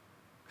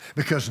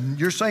 Because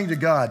you're saying to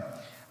God,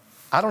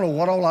 I don't know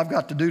what all I've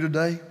got to do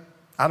today.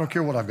 I don't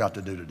care what I've got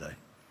to do today.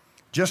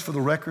 Just for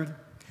the record,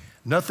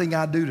 nothing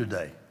I do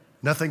today,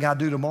 nothing I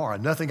do tomorrow,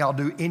 nothing I'll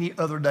do any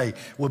other day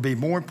will be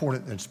more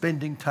important than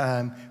spending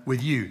time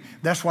with you.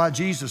 That's why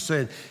Jesus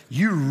said,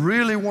 you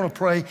really want to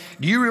pray?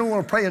 Do you really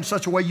want to pray in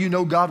such a way you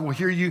know God will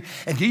hear you?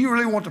 And do you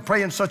really want to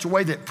pray in such a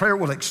way that prayer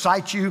will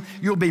excite you?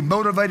 You'll be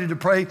motivated to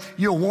pray.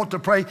 You'll want to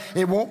pray.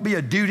 It won't be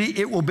a duty.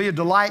 It will be a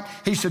delight.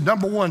 He said,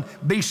 number one,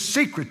 be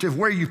secretive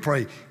where you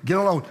pray. Get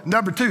alone.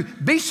 Number two,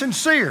 be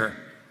sincere.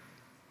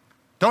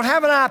 Don't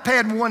have an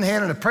iPad in one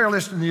hand and a prayer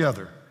list in the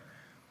other.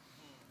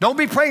 Don't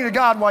be praying to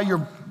God while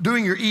you're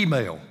doing your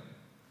email.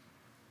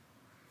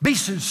 Be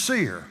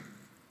sincere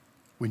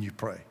when you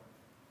pray.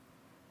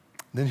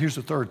 Then here's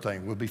the third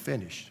thing. We'll be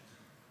finished.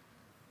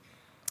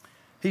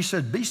 He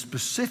said, be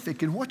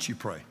specific in what you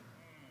pray.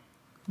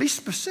 Be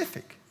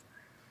specific.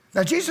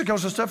 Now, Jesus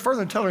goes a step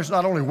further and tells us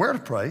not only where to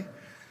pray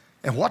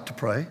and what to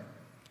pray.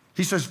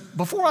 He says,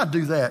 before I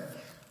do that,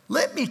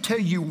 let me tell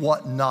you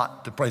what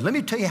not to pray. Let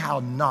me tell you how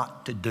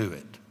not to do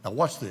it. Now,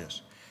 watch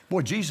this.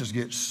 Boy, Jesus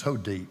gets so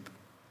deep.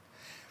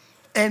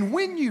 And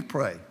when you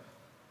pray,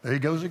 there he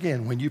goes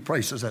again, when you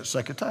pray, says that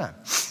second time.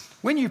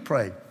 When you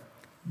pray,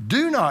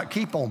 do not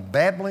keep on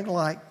babbling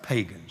like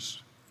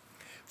pagans,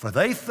 for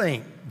they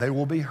think they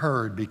will be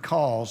heard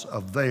because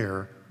of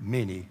their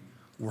many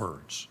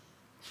words.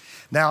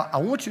 Now, I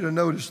want you to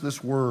notice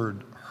this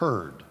word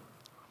heard,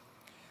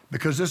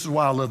 because this is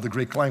why I love the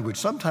Greek language.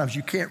 Sometimes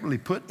you can't really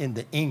put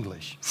into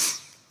English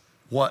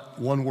what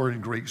one word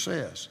in Greek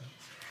says.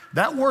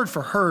 That word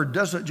for heard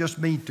doesn't just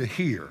mean to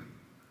hear.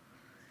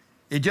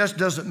 It just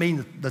doesn't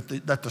mean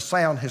that the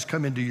sound has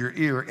come into your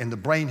ear and the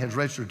brain has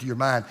registered to your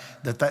mind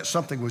that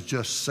something was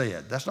just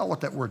said. That's not what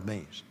that word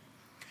means.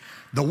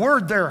 The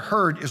word there,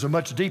 heard, is a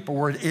much deeper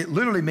word. It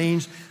literally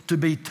means to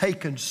be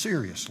taken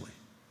seriously.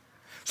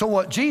 So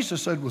what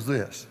Jesus said was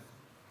this.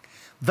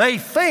 They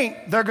think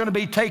they're going to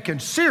be taken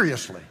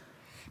seriously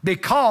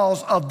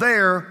because of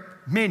their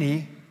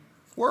many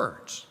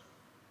words.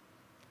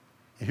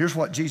 And here's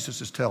what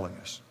Jesus is telling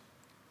us.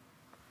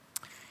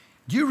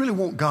 Do you really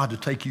want God to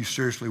take you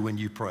seriously when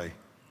you pray?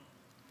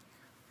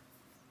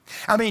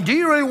 I mean, do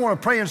you really want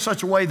to pray in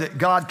such a way that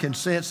God can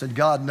sense and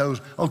God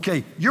knows,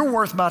 okay, you're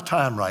worth my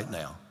time right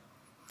now.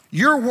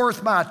 You're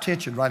worth my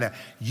attention right now.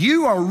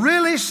 You are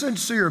really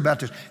sincere about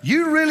this.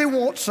 You really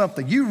want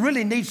something. You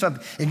really need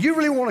something. And you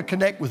really want to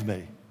connect with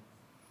me.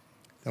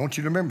 I want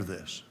you to remember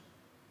this.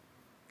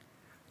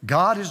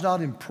 God is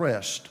not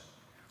impressed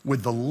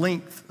with the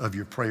length of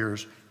your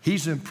prayers.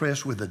 He's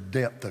impressed with the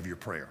depth of your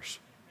prayers.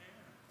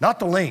 Not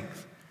the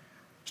length.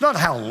 It's not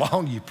how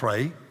long you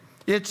pray.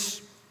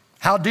 It's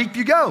how deep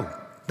you go.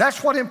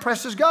 That's what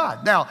impresses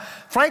God. Now,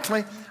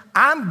 frankly,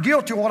 I'm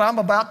guilty of what I'm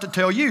about to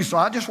tell you, so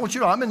I just want you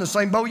to know I'm in the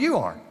same boat you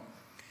are.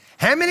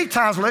 How many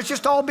times, let's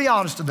just all be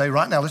honest today,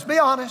 right now, let's be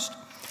honest.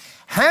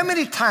 How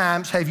many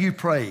times have you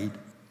prayed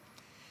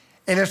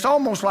and it's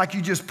almost like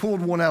you just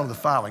pulled one out of the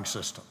filing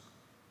system,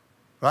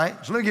 right?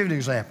 So let me give you an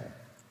example.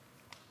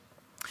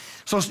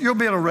 So you'll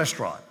be at a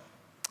restaurant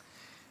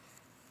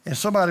and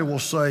somebody will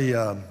say,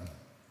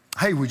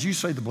 hey, would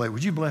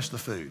you bless the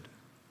food?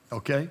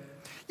 Okay?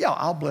 Yeah,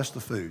 I'll bless the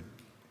food.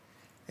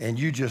 And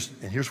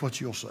here's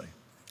what you'll say.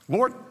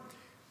 Lord,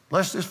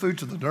 bless this food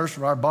to the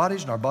nourishment of our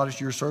bodies and our bodies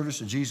to your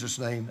service. In Jesus'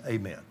 name,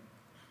 amen.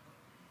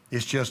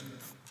 It's just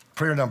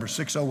prayer number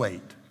 608.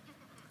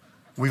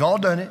 We've all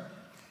done it.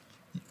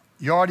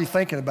 You're already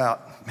thinking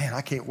about, man,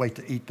 I can't wait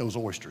to eat those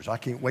oysters. I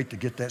can't wait to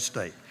get that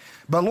steak.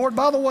 But Lord,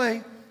 by the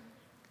way,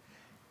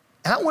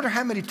 and I wonder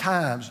how many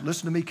times,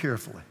 listen to me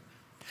carefully,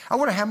 I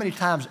wonder how many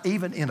times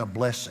even in a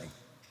blessing,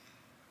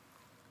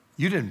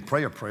 you didn't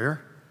pray a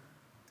prayer.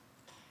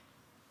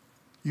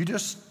 You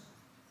just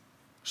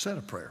said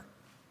a prayer.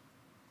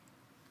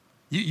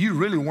 You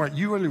really weren't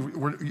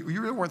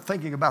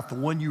thinking about the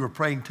one you were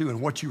praying to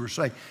and what you were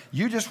saying.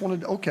 You just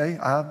wanted, okay,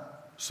 I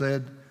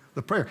said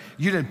the prayer.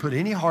 You didn't put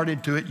any heart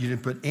into it. You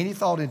didn't put any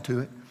thought into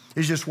it.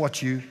 It's just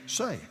what you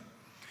say.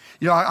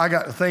 You know, I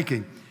got to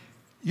thinking,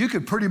 you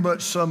could pretty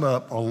much sum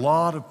up a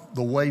lot of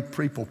the way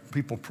people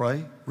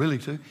pray, really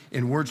too,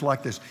 in words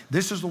like this.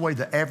 This is the way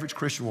the average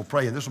Christian will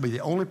pray, and this will be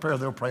the only prayer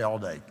they'll pray all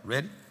day.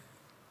 Ready?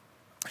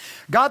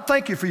 God,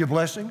 thank you for your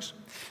blessings.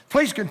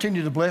 Please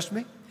continue to bless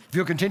me. If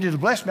you'll continue to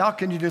bless me, I'll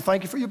continue to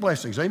thank you for your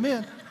blessings.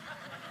 Amen.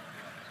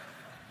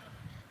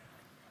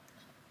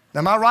 Now,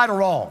 am I right or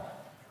wrong?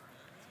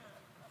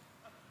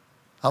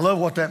 I love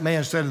what that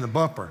man said in the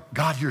bumper.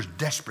 God hears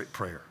desperate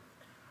prayer.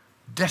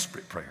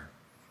 Desperate prayer.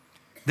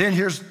 Then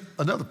here's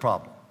another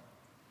problem.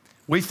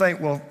 We think,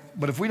 well,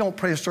 but if we don't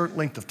pray a certain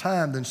length of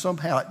time, then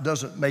somehow it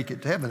doesn't make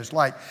it to heaven. It's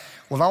like,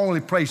 well, if I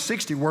only pray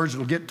 60 words,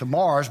 it'll get to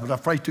Mars, but if I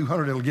pray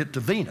 200, it'll get to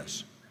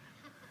Venus.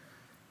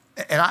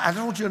 And I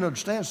just want you to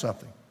understand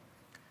something.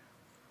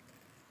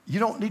 You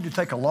don't need to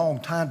take a long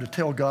time to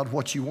tell God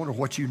what you want or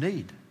what you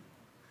need.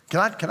 Can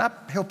I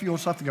help you on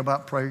something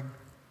about praying?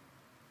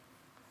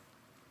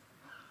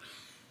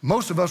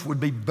 Most of us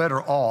would be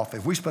better off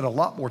if we spent a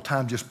lot more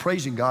time just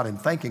praising God and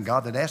thanking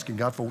God than asking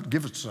God to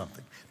give us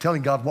something,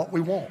 telling God what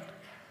we want.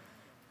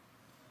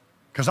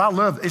 Because I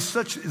love,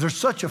 there's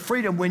such a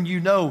freedom when you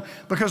know,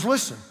 because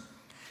listen,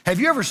 have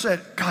you ever said,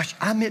 gosh,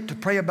 I meant to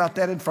pray about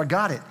that and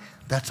forgot it?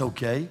 That's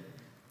okay.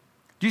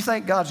 Do you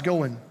think God's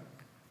going,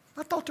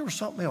 I thought there was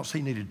something else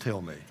he needed to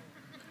tell me?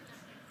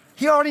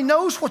 He already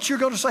knows what you're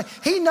going to say.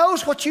 He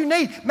knows what you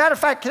need. Matter of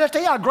fact, can I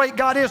tell you how great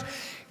God is?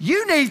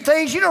 You need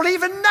things you don't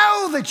even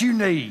know that you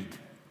need.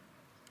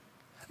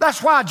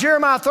 That's why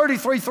Jeremiah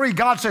 33:3,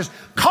 God says,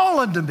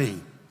 call unto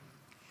me,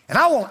 and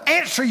I will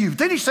answer you.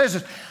 Then he says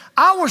this,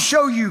 I will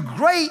show you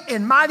great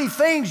and mighty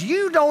things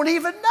you don't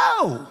even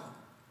know.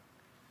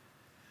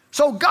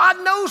 So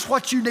God knows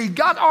what you need.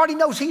 God already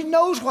knows. He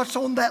knows what's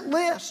on that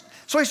list.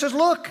 So he says,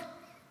 look,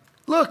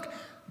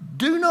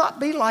 do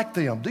not be like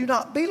them. Do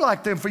not be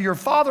like them, for your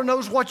Father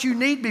knows what you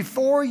need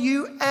before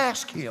you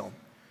ask him.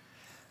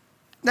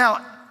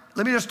 Now,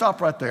 let me just stop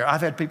right there.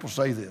 I've had people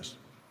say this.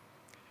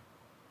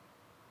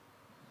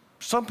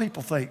 Some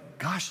people think,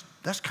 gosh,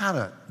 that's kind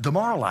of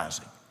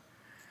demoralizing.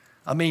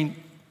 I mean,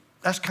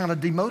 that's kind of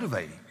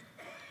demotivating.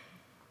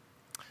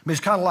 I mean, it's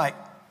kind of like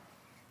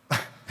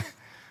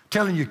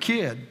telling your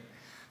kid,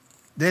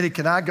 Daddy,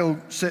 can I go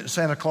sit in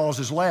Santa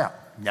Claus's lap?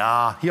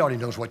 Nah, he already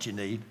knows what you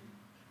need.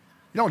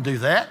 You don't do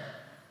that,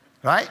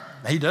 right?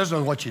 He does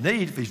know what you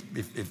need.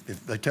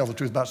 If they tell the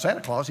truth about Santa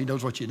Claus, he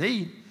knows what you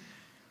need.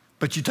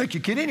 But you take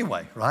your kid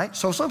anyway, right?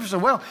 So some people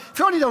say, well, if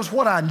he already knows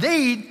what I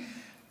need,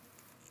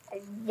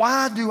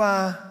 why do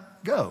I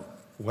go?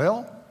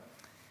 Well,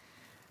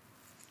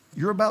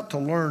 you're about to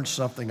learn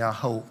something, I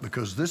hope,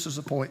 because this is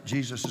the point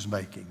Jesus is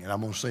making, and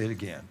I'm going to say it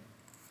again.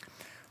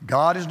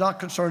 God is not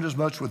concerned as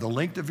much with the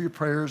length of your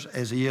prayers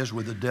as he is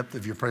with the depth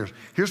of your prayers.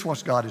 Here's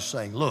what God is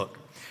saying. Look,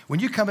 when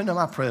you come into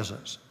my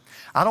presence,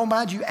 I don't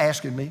mind you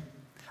asking me.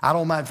 I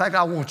don't mind. In fact,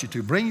 I want you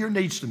to. Bring your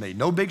needs to me.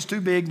 No big's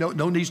too big,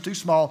 no needs too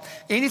small.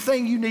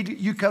 Anything you need,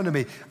 you come to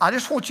me. I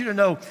just want you to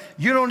know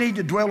you don't need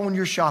to dwell on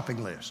your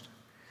shopping list.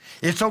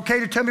 It's okay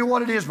to tell me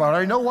what it is, but I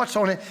already know what's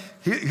on it.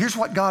 Here's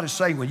what God is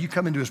saying when you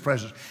come into his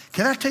presence.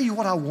 Can I tell you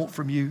what I want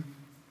from you?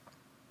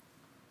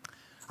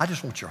 I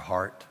just want your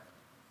heart.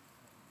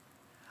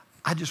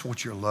 I just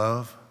want your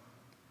love.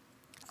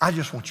 I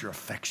just want your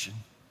affection.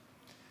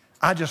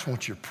 I just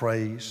want your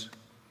praise.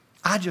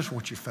 I just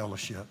want your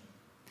fellowship.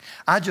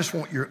 I just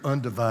want your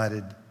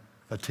undivided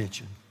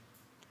attention.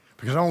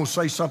 Because I want to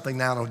say something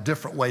now in a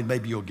different way,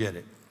 maybe you'll get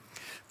it.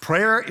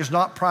 Prayer is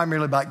not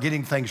primarily about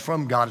getting things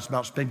from God, it's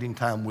about spending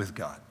time with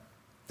God.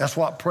 That's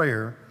what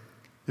prayer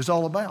is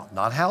all about.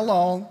 Not how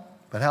long,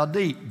 but how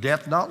deep.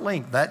 Depth, not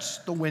length. That's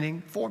the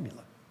winning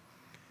formula.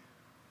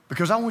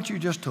 Because I want you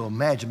just to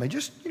imagine, man,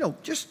 just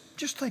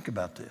think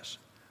about this.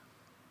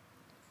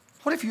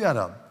 What if you had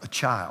a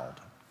child,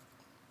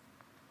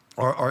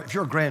 or if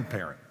you're a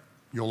grandparent,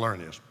 you'll learn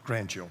this,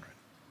 grandchildren.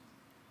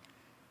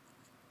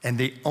 And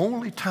the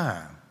only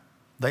time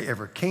they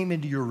ever came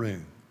into your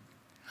room,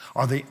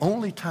 or the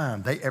only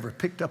time they ever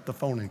picked up the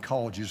phone and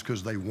called you is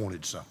because they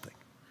wanted something.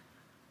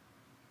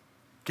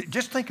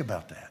 Just think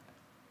about that.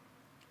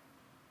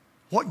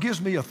 What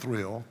gives me a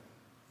thrill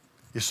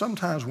is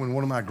sometimes when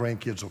one of my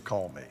grandkids will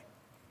call me.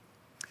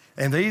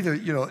 And they either,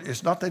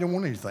 it's not they don't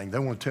want anything. They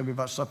want to tell me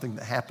about something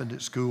that happened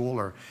at school,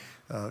 or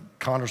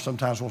Connor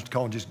sometimes wants to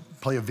call and just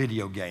play a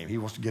video game. He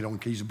wants to get on,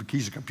 he's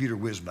a computer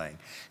whiz-bang.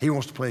 He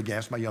wants to play a game.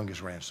 That's my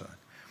youngest grandson.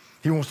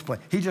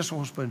 He just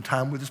wants to spend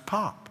time with his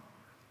pop.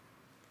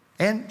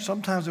 And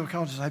sometimes they'll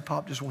call and say, hey,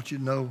 Pop, just want you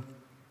to know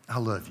I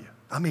love you.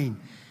 I mean,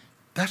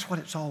 that's what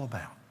it's all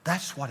about.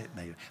 That's what it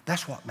matters.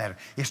 That's what matters.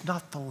 It's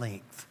not the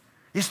length.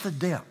 It's the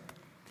depth.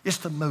 It's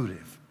the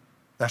motive.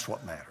 That's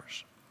what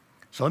matters.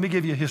 So let me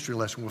give you a history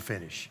lesson. We'll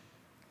finish.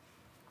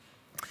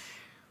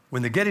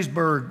 When the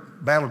Gettysburg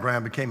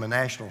battleground became a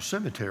national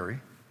cemetery,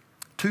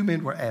 two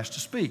men were asked to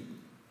speak.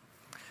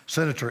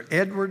 Senator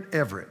Edward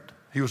Everett,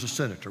 he was a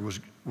senator,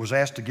 was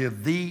asked to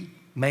give the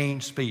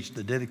main speech,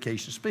 the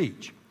dedication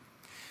speech.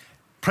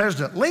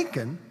 President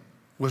Lincoln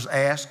was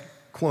asked,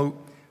 quote,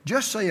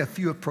 just say a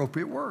few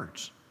appropriate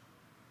words.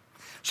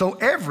 So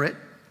Everett,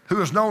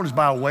 who is known as,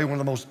 by the way, one of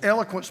the most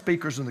eloquent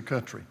speakers in the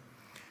country,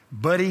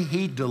 buddy,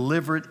 he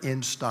delivered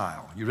in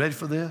style. You ready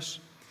for this?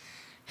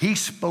 He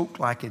spoke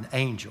like an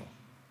angel.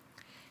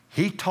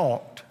 He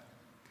talked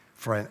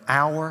for 1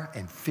 hour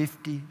and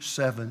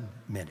 57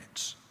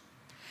 minutes.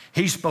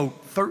 He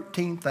spoke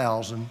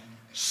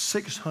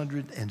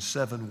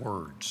 13,607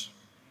 words.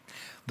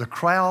 The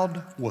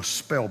crowd was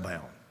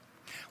spellbound.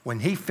 When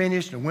he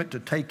finished and went to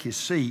take his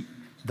seat,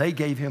 they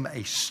gave him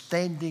a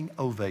standing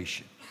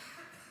ovation.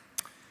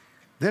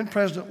 Then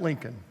President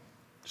Lincoln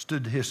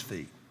stood to his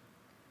feet,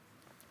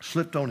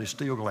 slipped on his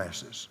steel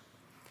glasses,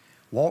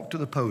 walked to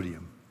the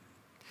podium,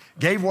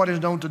 gave what is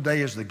known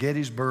today as the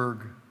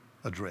Gettysburg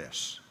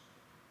Address.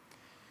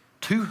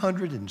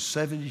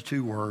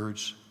 272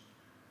 words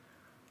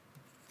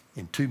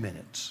in 2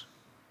 minutes.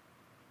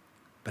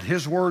 But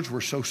his words were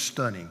so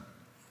stunning.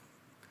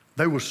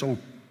 They were so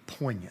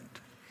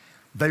poignant.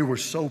 They were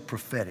so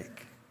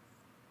prophetic.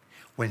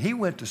 When he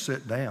went to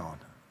sit down,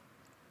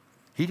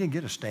 he didn't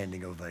get a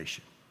standing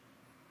ovation.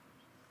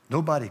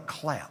 Nobody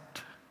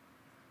clapped.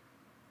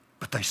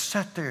 But they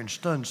sat there in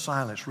stunned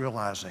silence,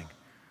 realizing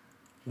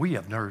we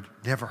have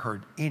never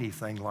heard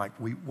anything like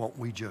what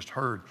we just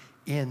heard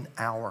in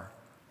our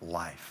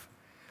life.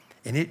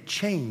 And it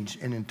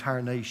changed an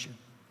entire nation.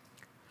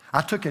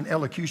 I took an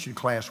elocution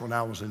class when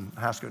I was in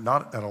high school,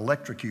 not an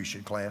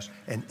electrocution class,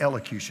 an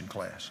elocution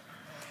class.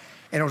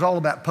 And it was all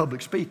about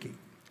public speaking.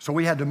 So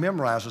we had to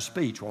memorize a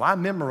speech. Well, I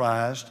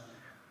memorized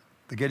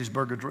the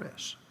Gettysburg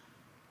Address.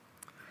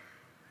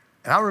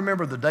 And I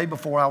remember the day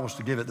before I was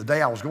to give it, the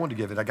day I was going to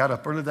give it, I got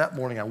up early that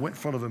morning, I went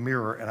in front of a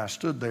mirror, and I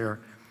stood there,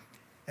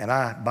 and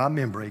I, by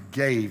memory,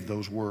 gave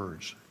those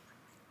words.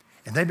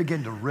 And they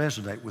began to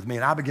resonate with me,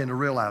 and I began to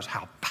realize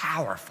how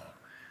powerful,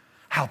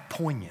 how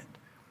poignant,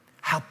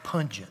 how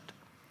pungent,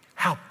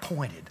 how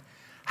pointed,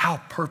 how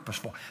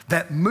purposeful,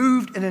 that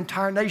moved an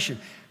entire nation.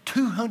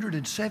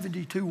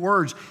 272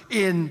 words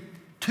in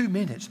 2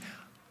 minutes.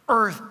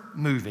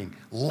 Earth-moving,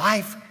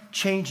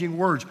 life-changing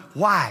words.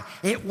 Why?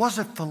 It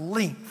wasn't the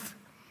length.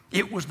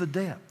 It was the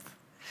depth.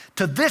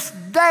 To this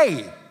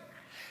day,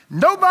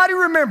 nobody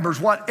remembers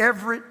what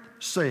Everett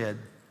said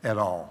at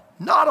all.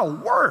 Not a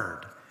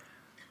word.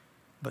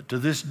 But to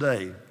this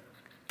day,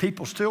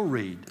 people still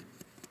read,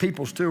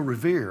 people still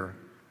revere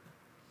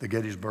the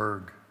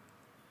Gettysburg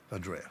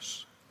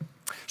Address.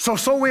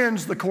 So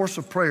ends the course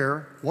of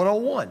prayer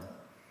 101.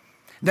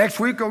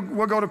 Next week,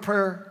 we'll go to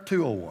prayer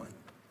 201.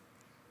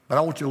 But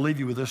I want you to leave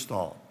you with this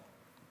thought.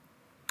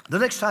 The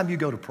next time you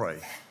go to pray,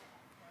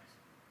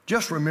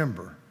 just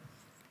remember,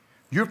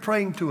 you're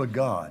praying to a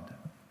God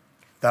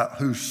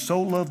who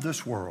so loved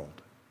this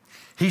world.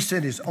 He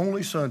sent his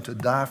only son to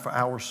die for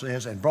our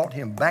sins and brought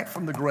him back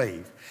from the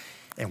grave.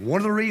 And one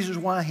of the reasons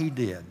why he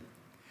did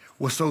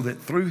was so that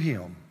through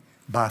him,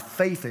 by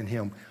faith in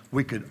him,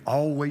 we could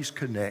always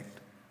connect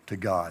to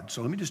God.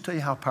 So let me just tell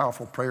you how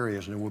powerful prayer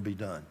is, and it will be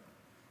done.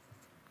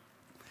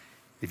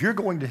 If you're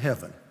going to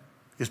heaven,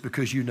 it's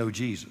because you know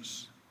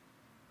Jesus.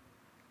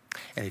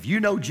 And if you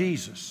know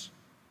Jesus,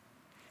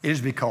 it is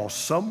because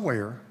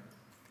somewhere,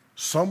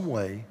 some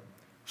way,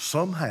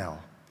 somehow,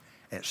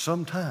 at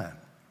some time,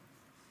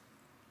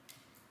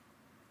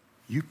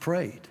 you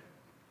prayed.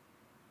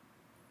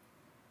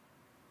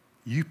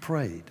 You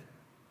prayed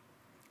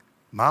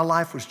My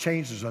life was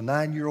changed as a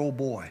 9-year-old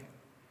boy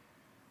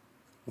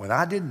when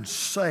I didn't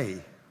say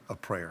a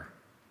prayer.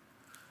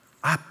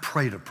 I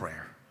prayed a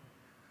prayer.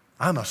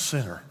 I'm a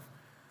sinner.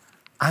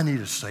 I need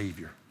a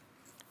Savior.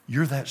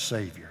 You're that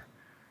Savior.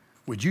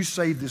 Would you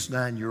save this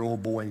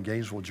 9-year-old boy in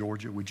Gainesville,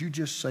 Georgia? Would you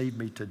just save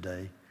me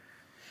today?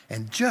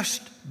 And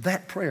just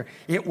that prayer,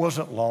 it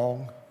wasn't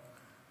long,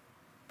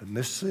 but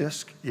Miss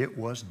Sisk, it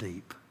was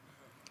deep.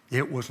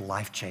 It was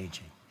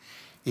life-changing.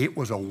 It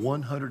was a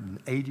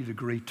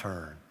 180-degree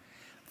turn.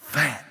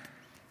 That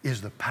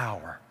is the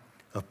power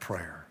of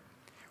prayer,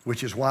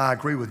 which is why I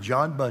agree with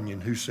John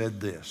Bunyan, who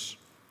said this: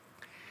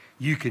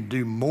 you can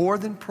do more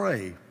than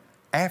pray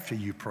after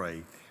you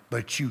pray,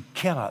 but you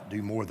cannot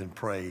do more than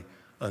pray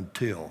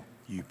until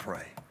you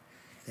pray.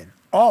 And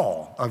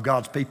all of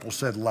God's people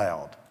said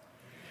loud,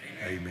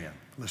 amen. Amen.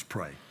 Let's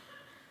pray.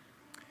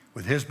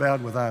 With heads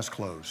bowed, with eyes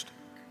closed.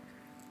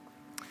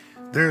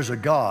 There's a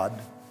God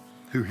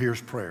who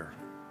hears prayer.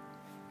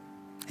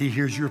 He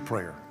hears your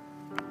prayer.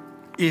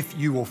 If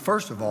you will,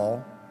 first of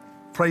all,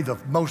 pray the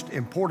most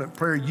important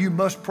prayer you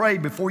must pray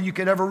before you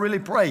can ever really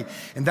pray,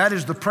 and that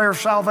is the prayer of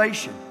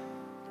salvation.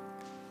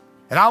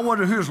 And I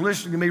wonder who's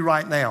listening to me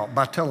right now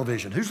by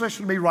television. Who's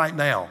listening to me right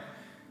now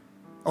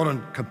on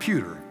a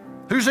computer?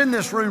 Who's in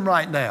this room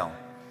right now?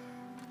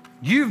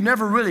 You've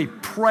never really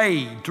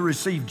prayed to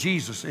receive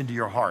Jesus into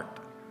your heart.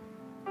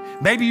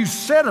 Maybe you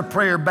said a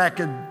prayer back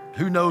in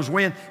who knows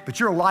when,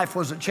 but your life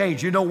wasn't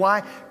changed. You know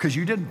why? Because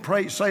you didn't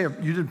pray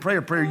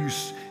a prayer, you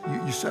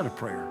said a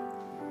prayer.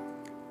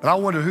 But I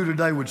wonder who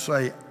today would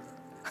say,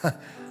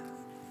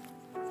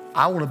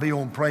 I want to be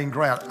on praying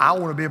ground. I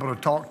want to be able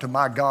to talk to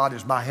my God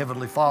as my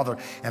Heavenly Father,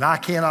 and I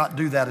cannot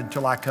do that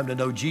until I come to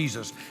know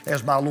Jesus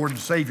as my Lord and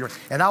Savior,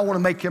 and I want to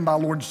make Him my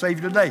Lord and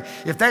Savior today.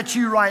 If that's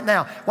you right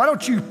now, why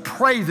don't you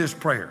pray this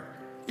prayer?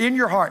 In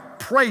your heart,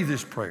 pray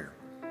this prayer.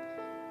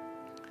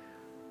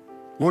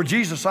 Lord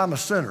Jesus, I'm a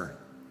sinner.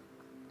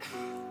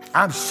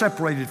 I'm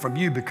separated from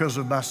you because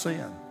of my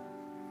sin.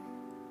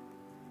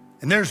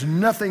 And there's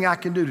nothing I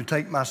can do to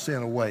take my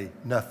sin away,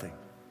 nothing.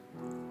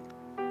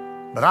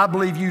 But I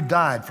believe you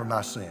died for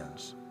my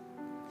sins.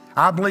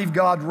 I believe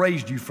God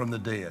raised you from the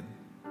dead.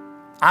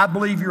 I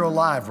believe you're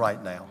alive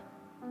right now.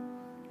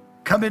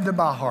 Come into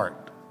my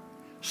heart.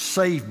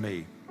 Save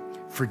me.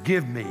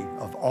 Forgive me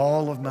of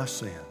all of my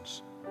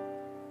sins.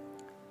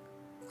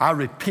 I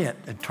repent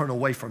and turn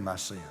away from my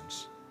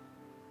sins.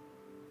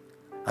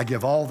 I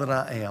give all that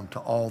I am to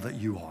all that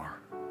you are.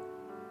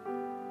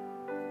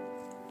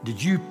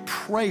 Did you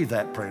pray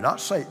that prayer?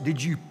 Not say,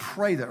 did you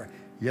pray that?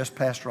 Yes,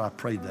 Pastor, I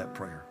prayed that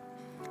prayer.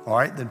 All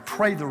right, then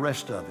pray the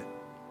rest of it.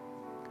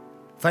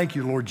 Thank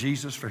you, Lord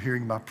Jesus, for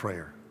hearing my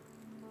prayer.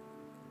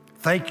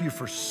 Thank you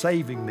for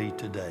saving me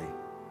today.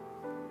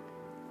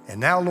 And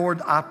now,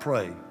 Lord, I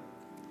pray,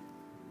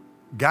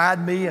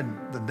 guide me in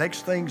the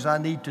next things I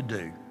need to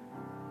do,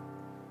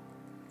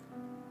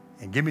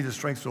 and give me the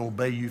strength to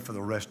obey you for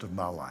the rest of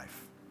my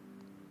life.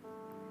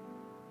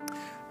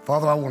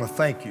 Father, I want to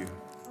thank you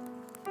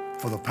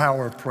for the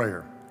power of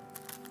prayer.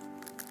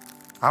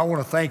 I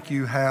want to thank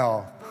you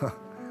how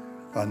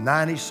a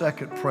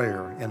 90-second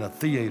prayer in a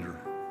theater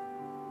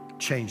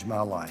changed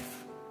my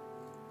life.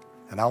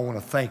 And I want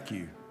to thank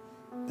you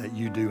that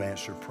you do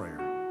answer prayer.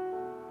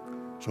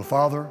 So,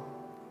 Father,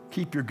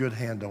 keep your good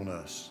hand on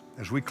us.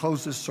 As we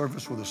close this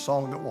service with a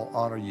song that will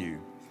honor you,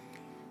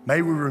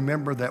 may we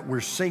remember that we're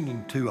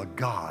singing to a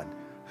God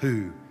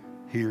who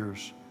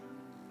hears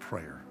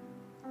prayer.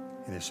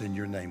 And it's in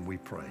your name we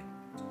pray.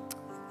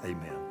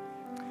 Amen.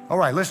 All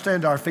right, let's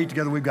stand to our feet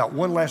together. We've got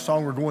one last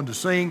song we're going to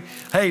sing.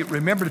 Hey,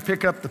 remember to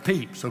pick up the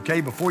peeps,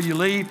 okay? Before you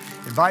leave,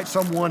 invite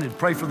someone and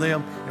pray for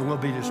them, and we'll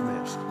be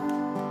dismissed.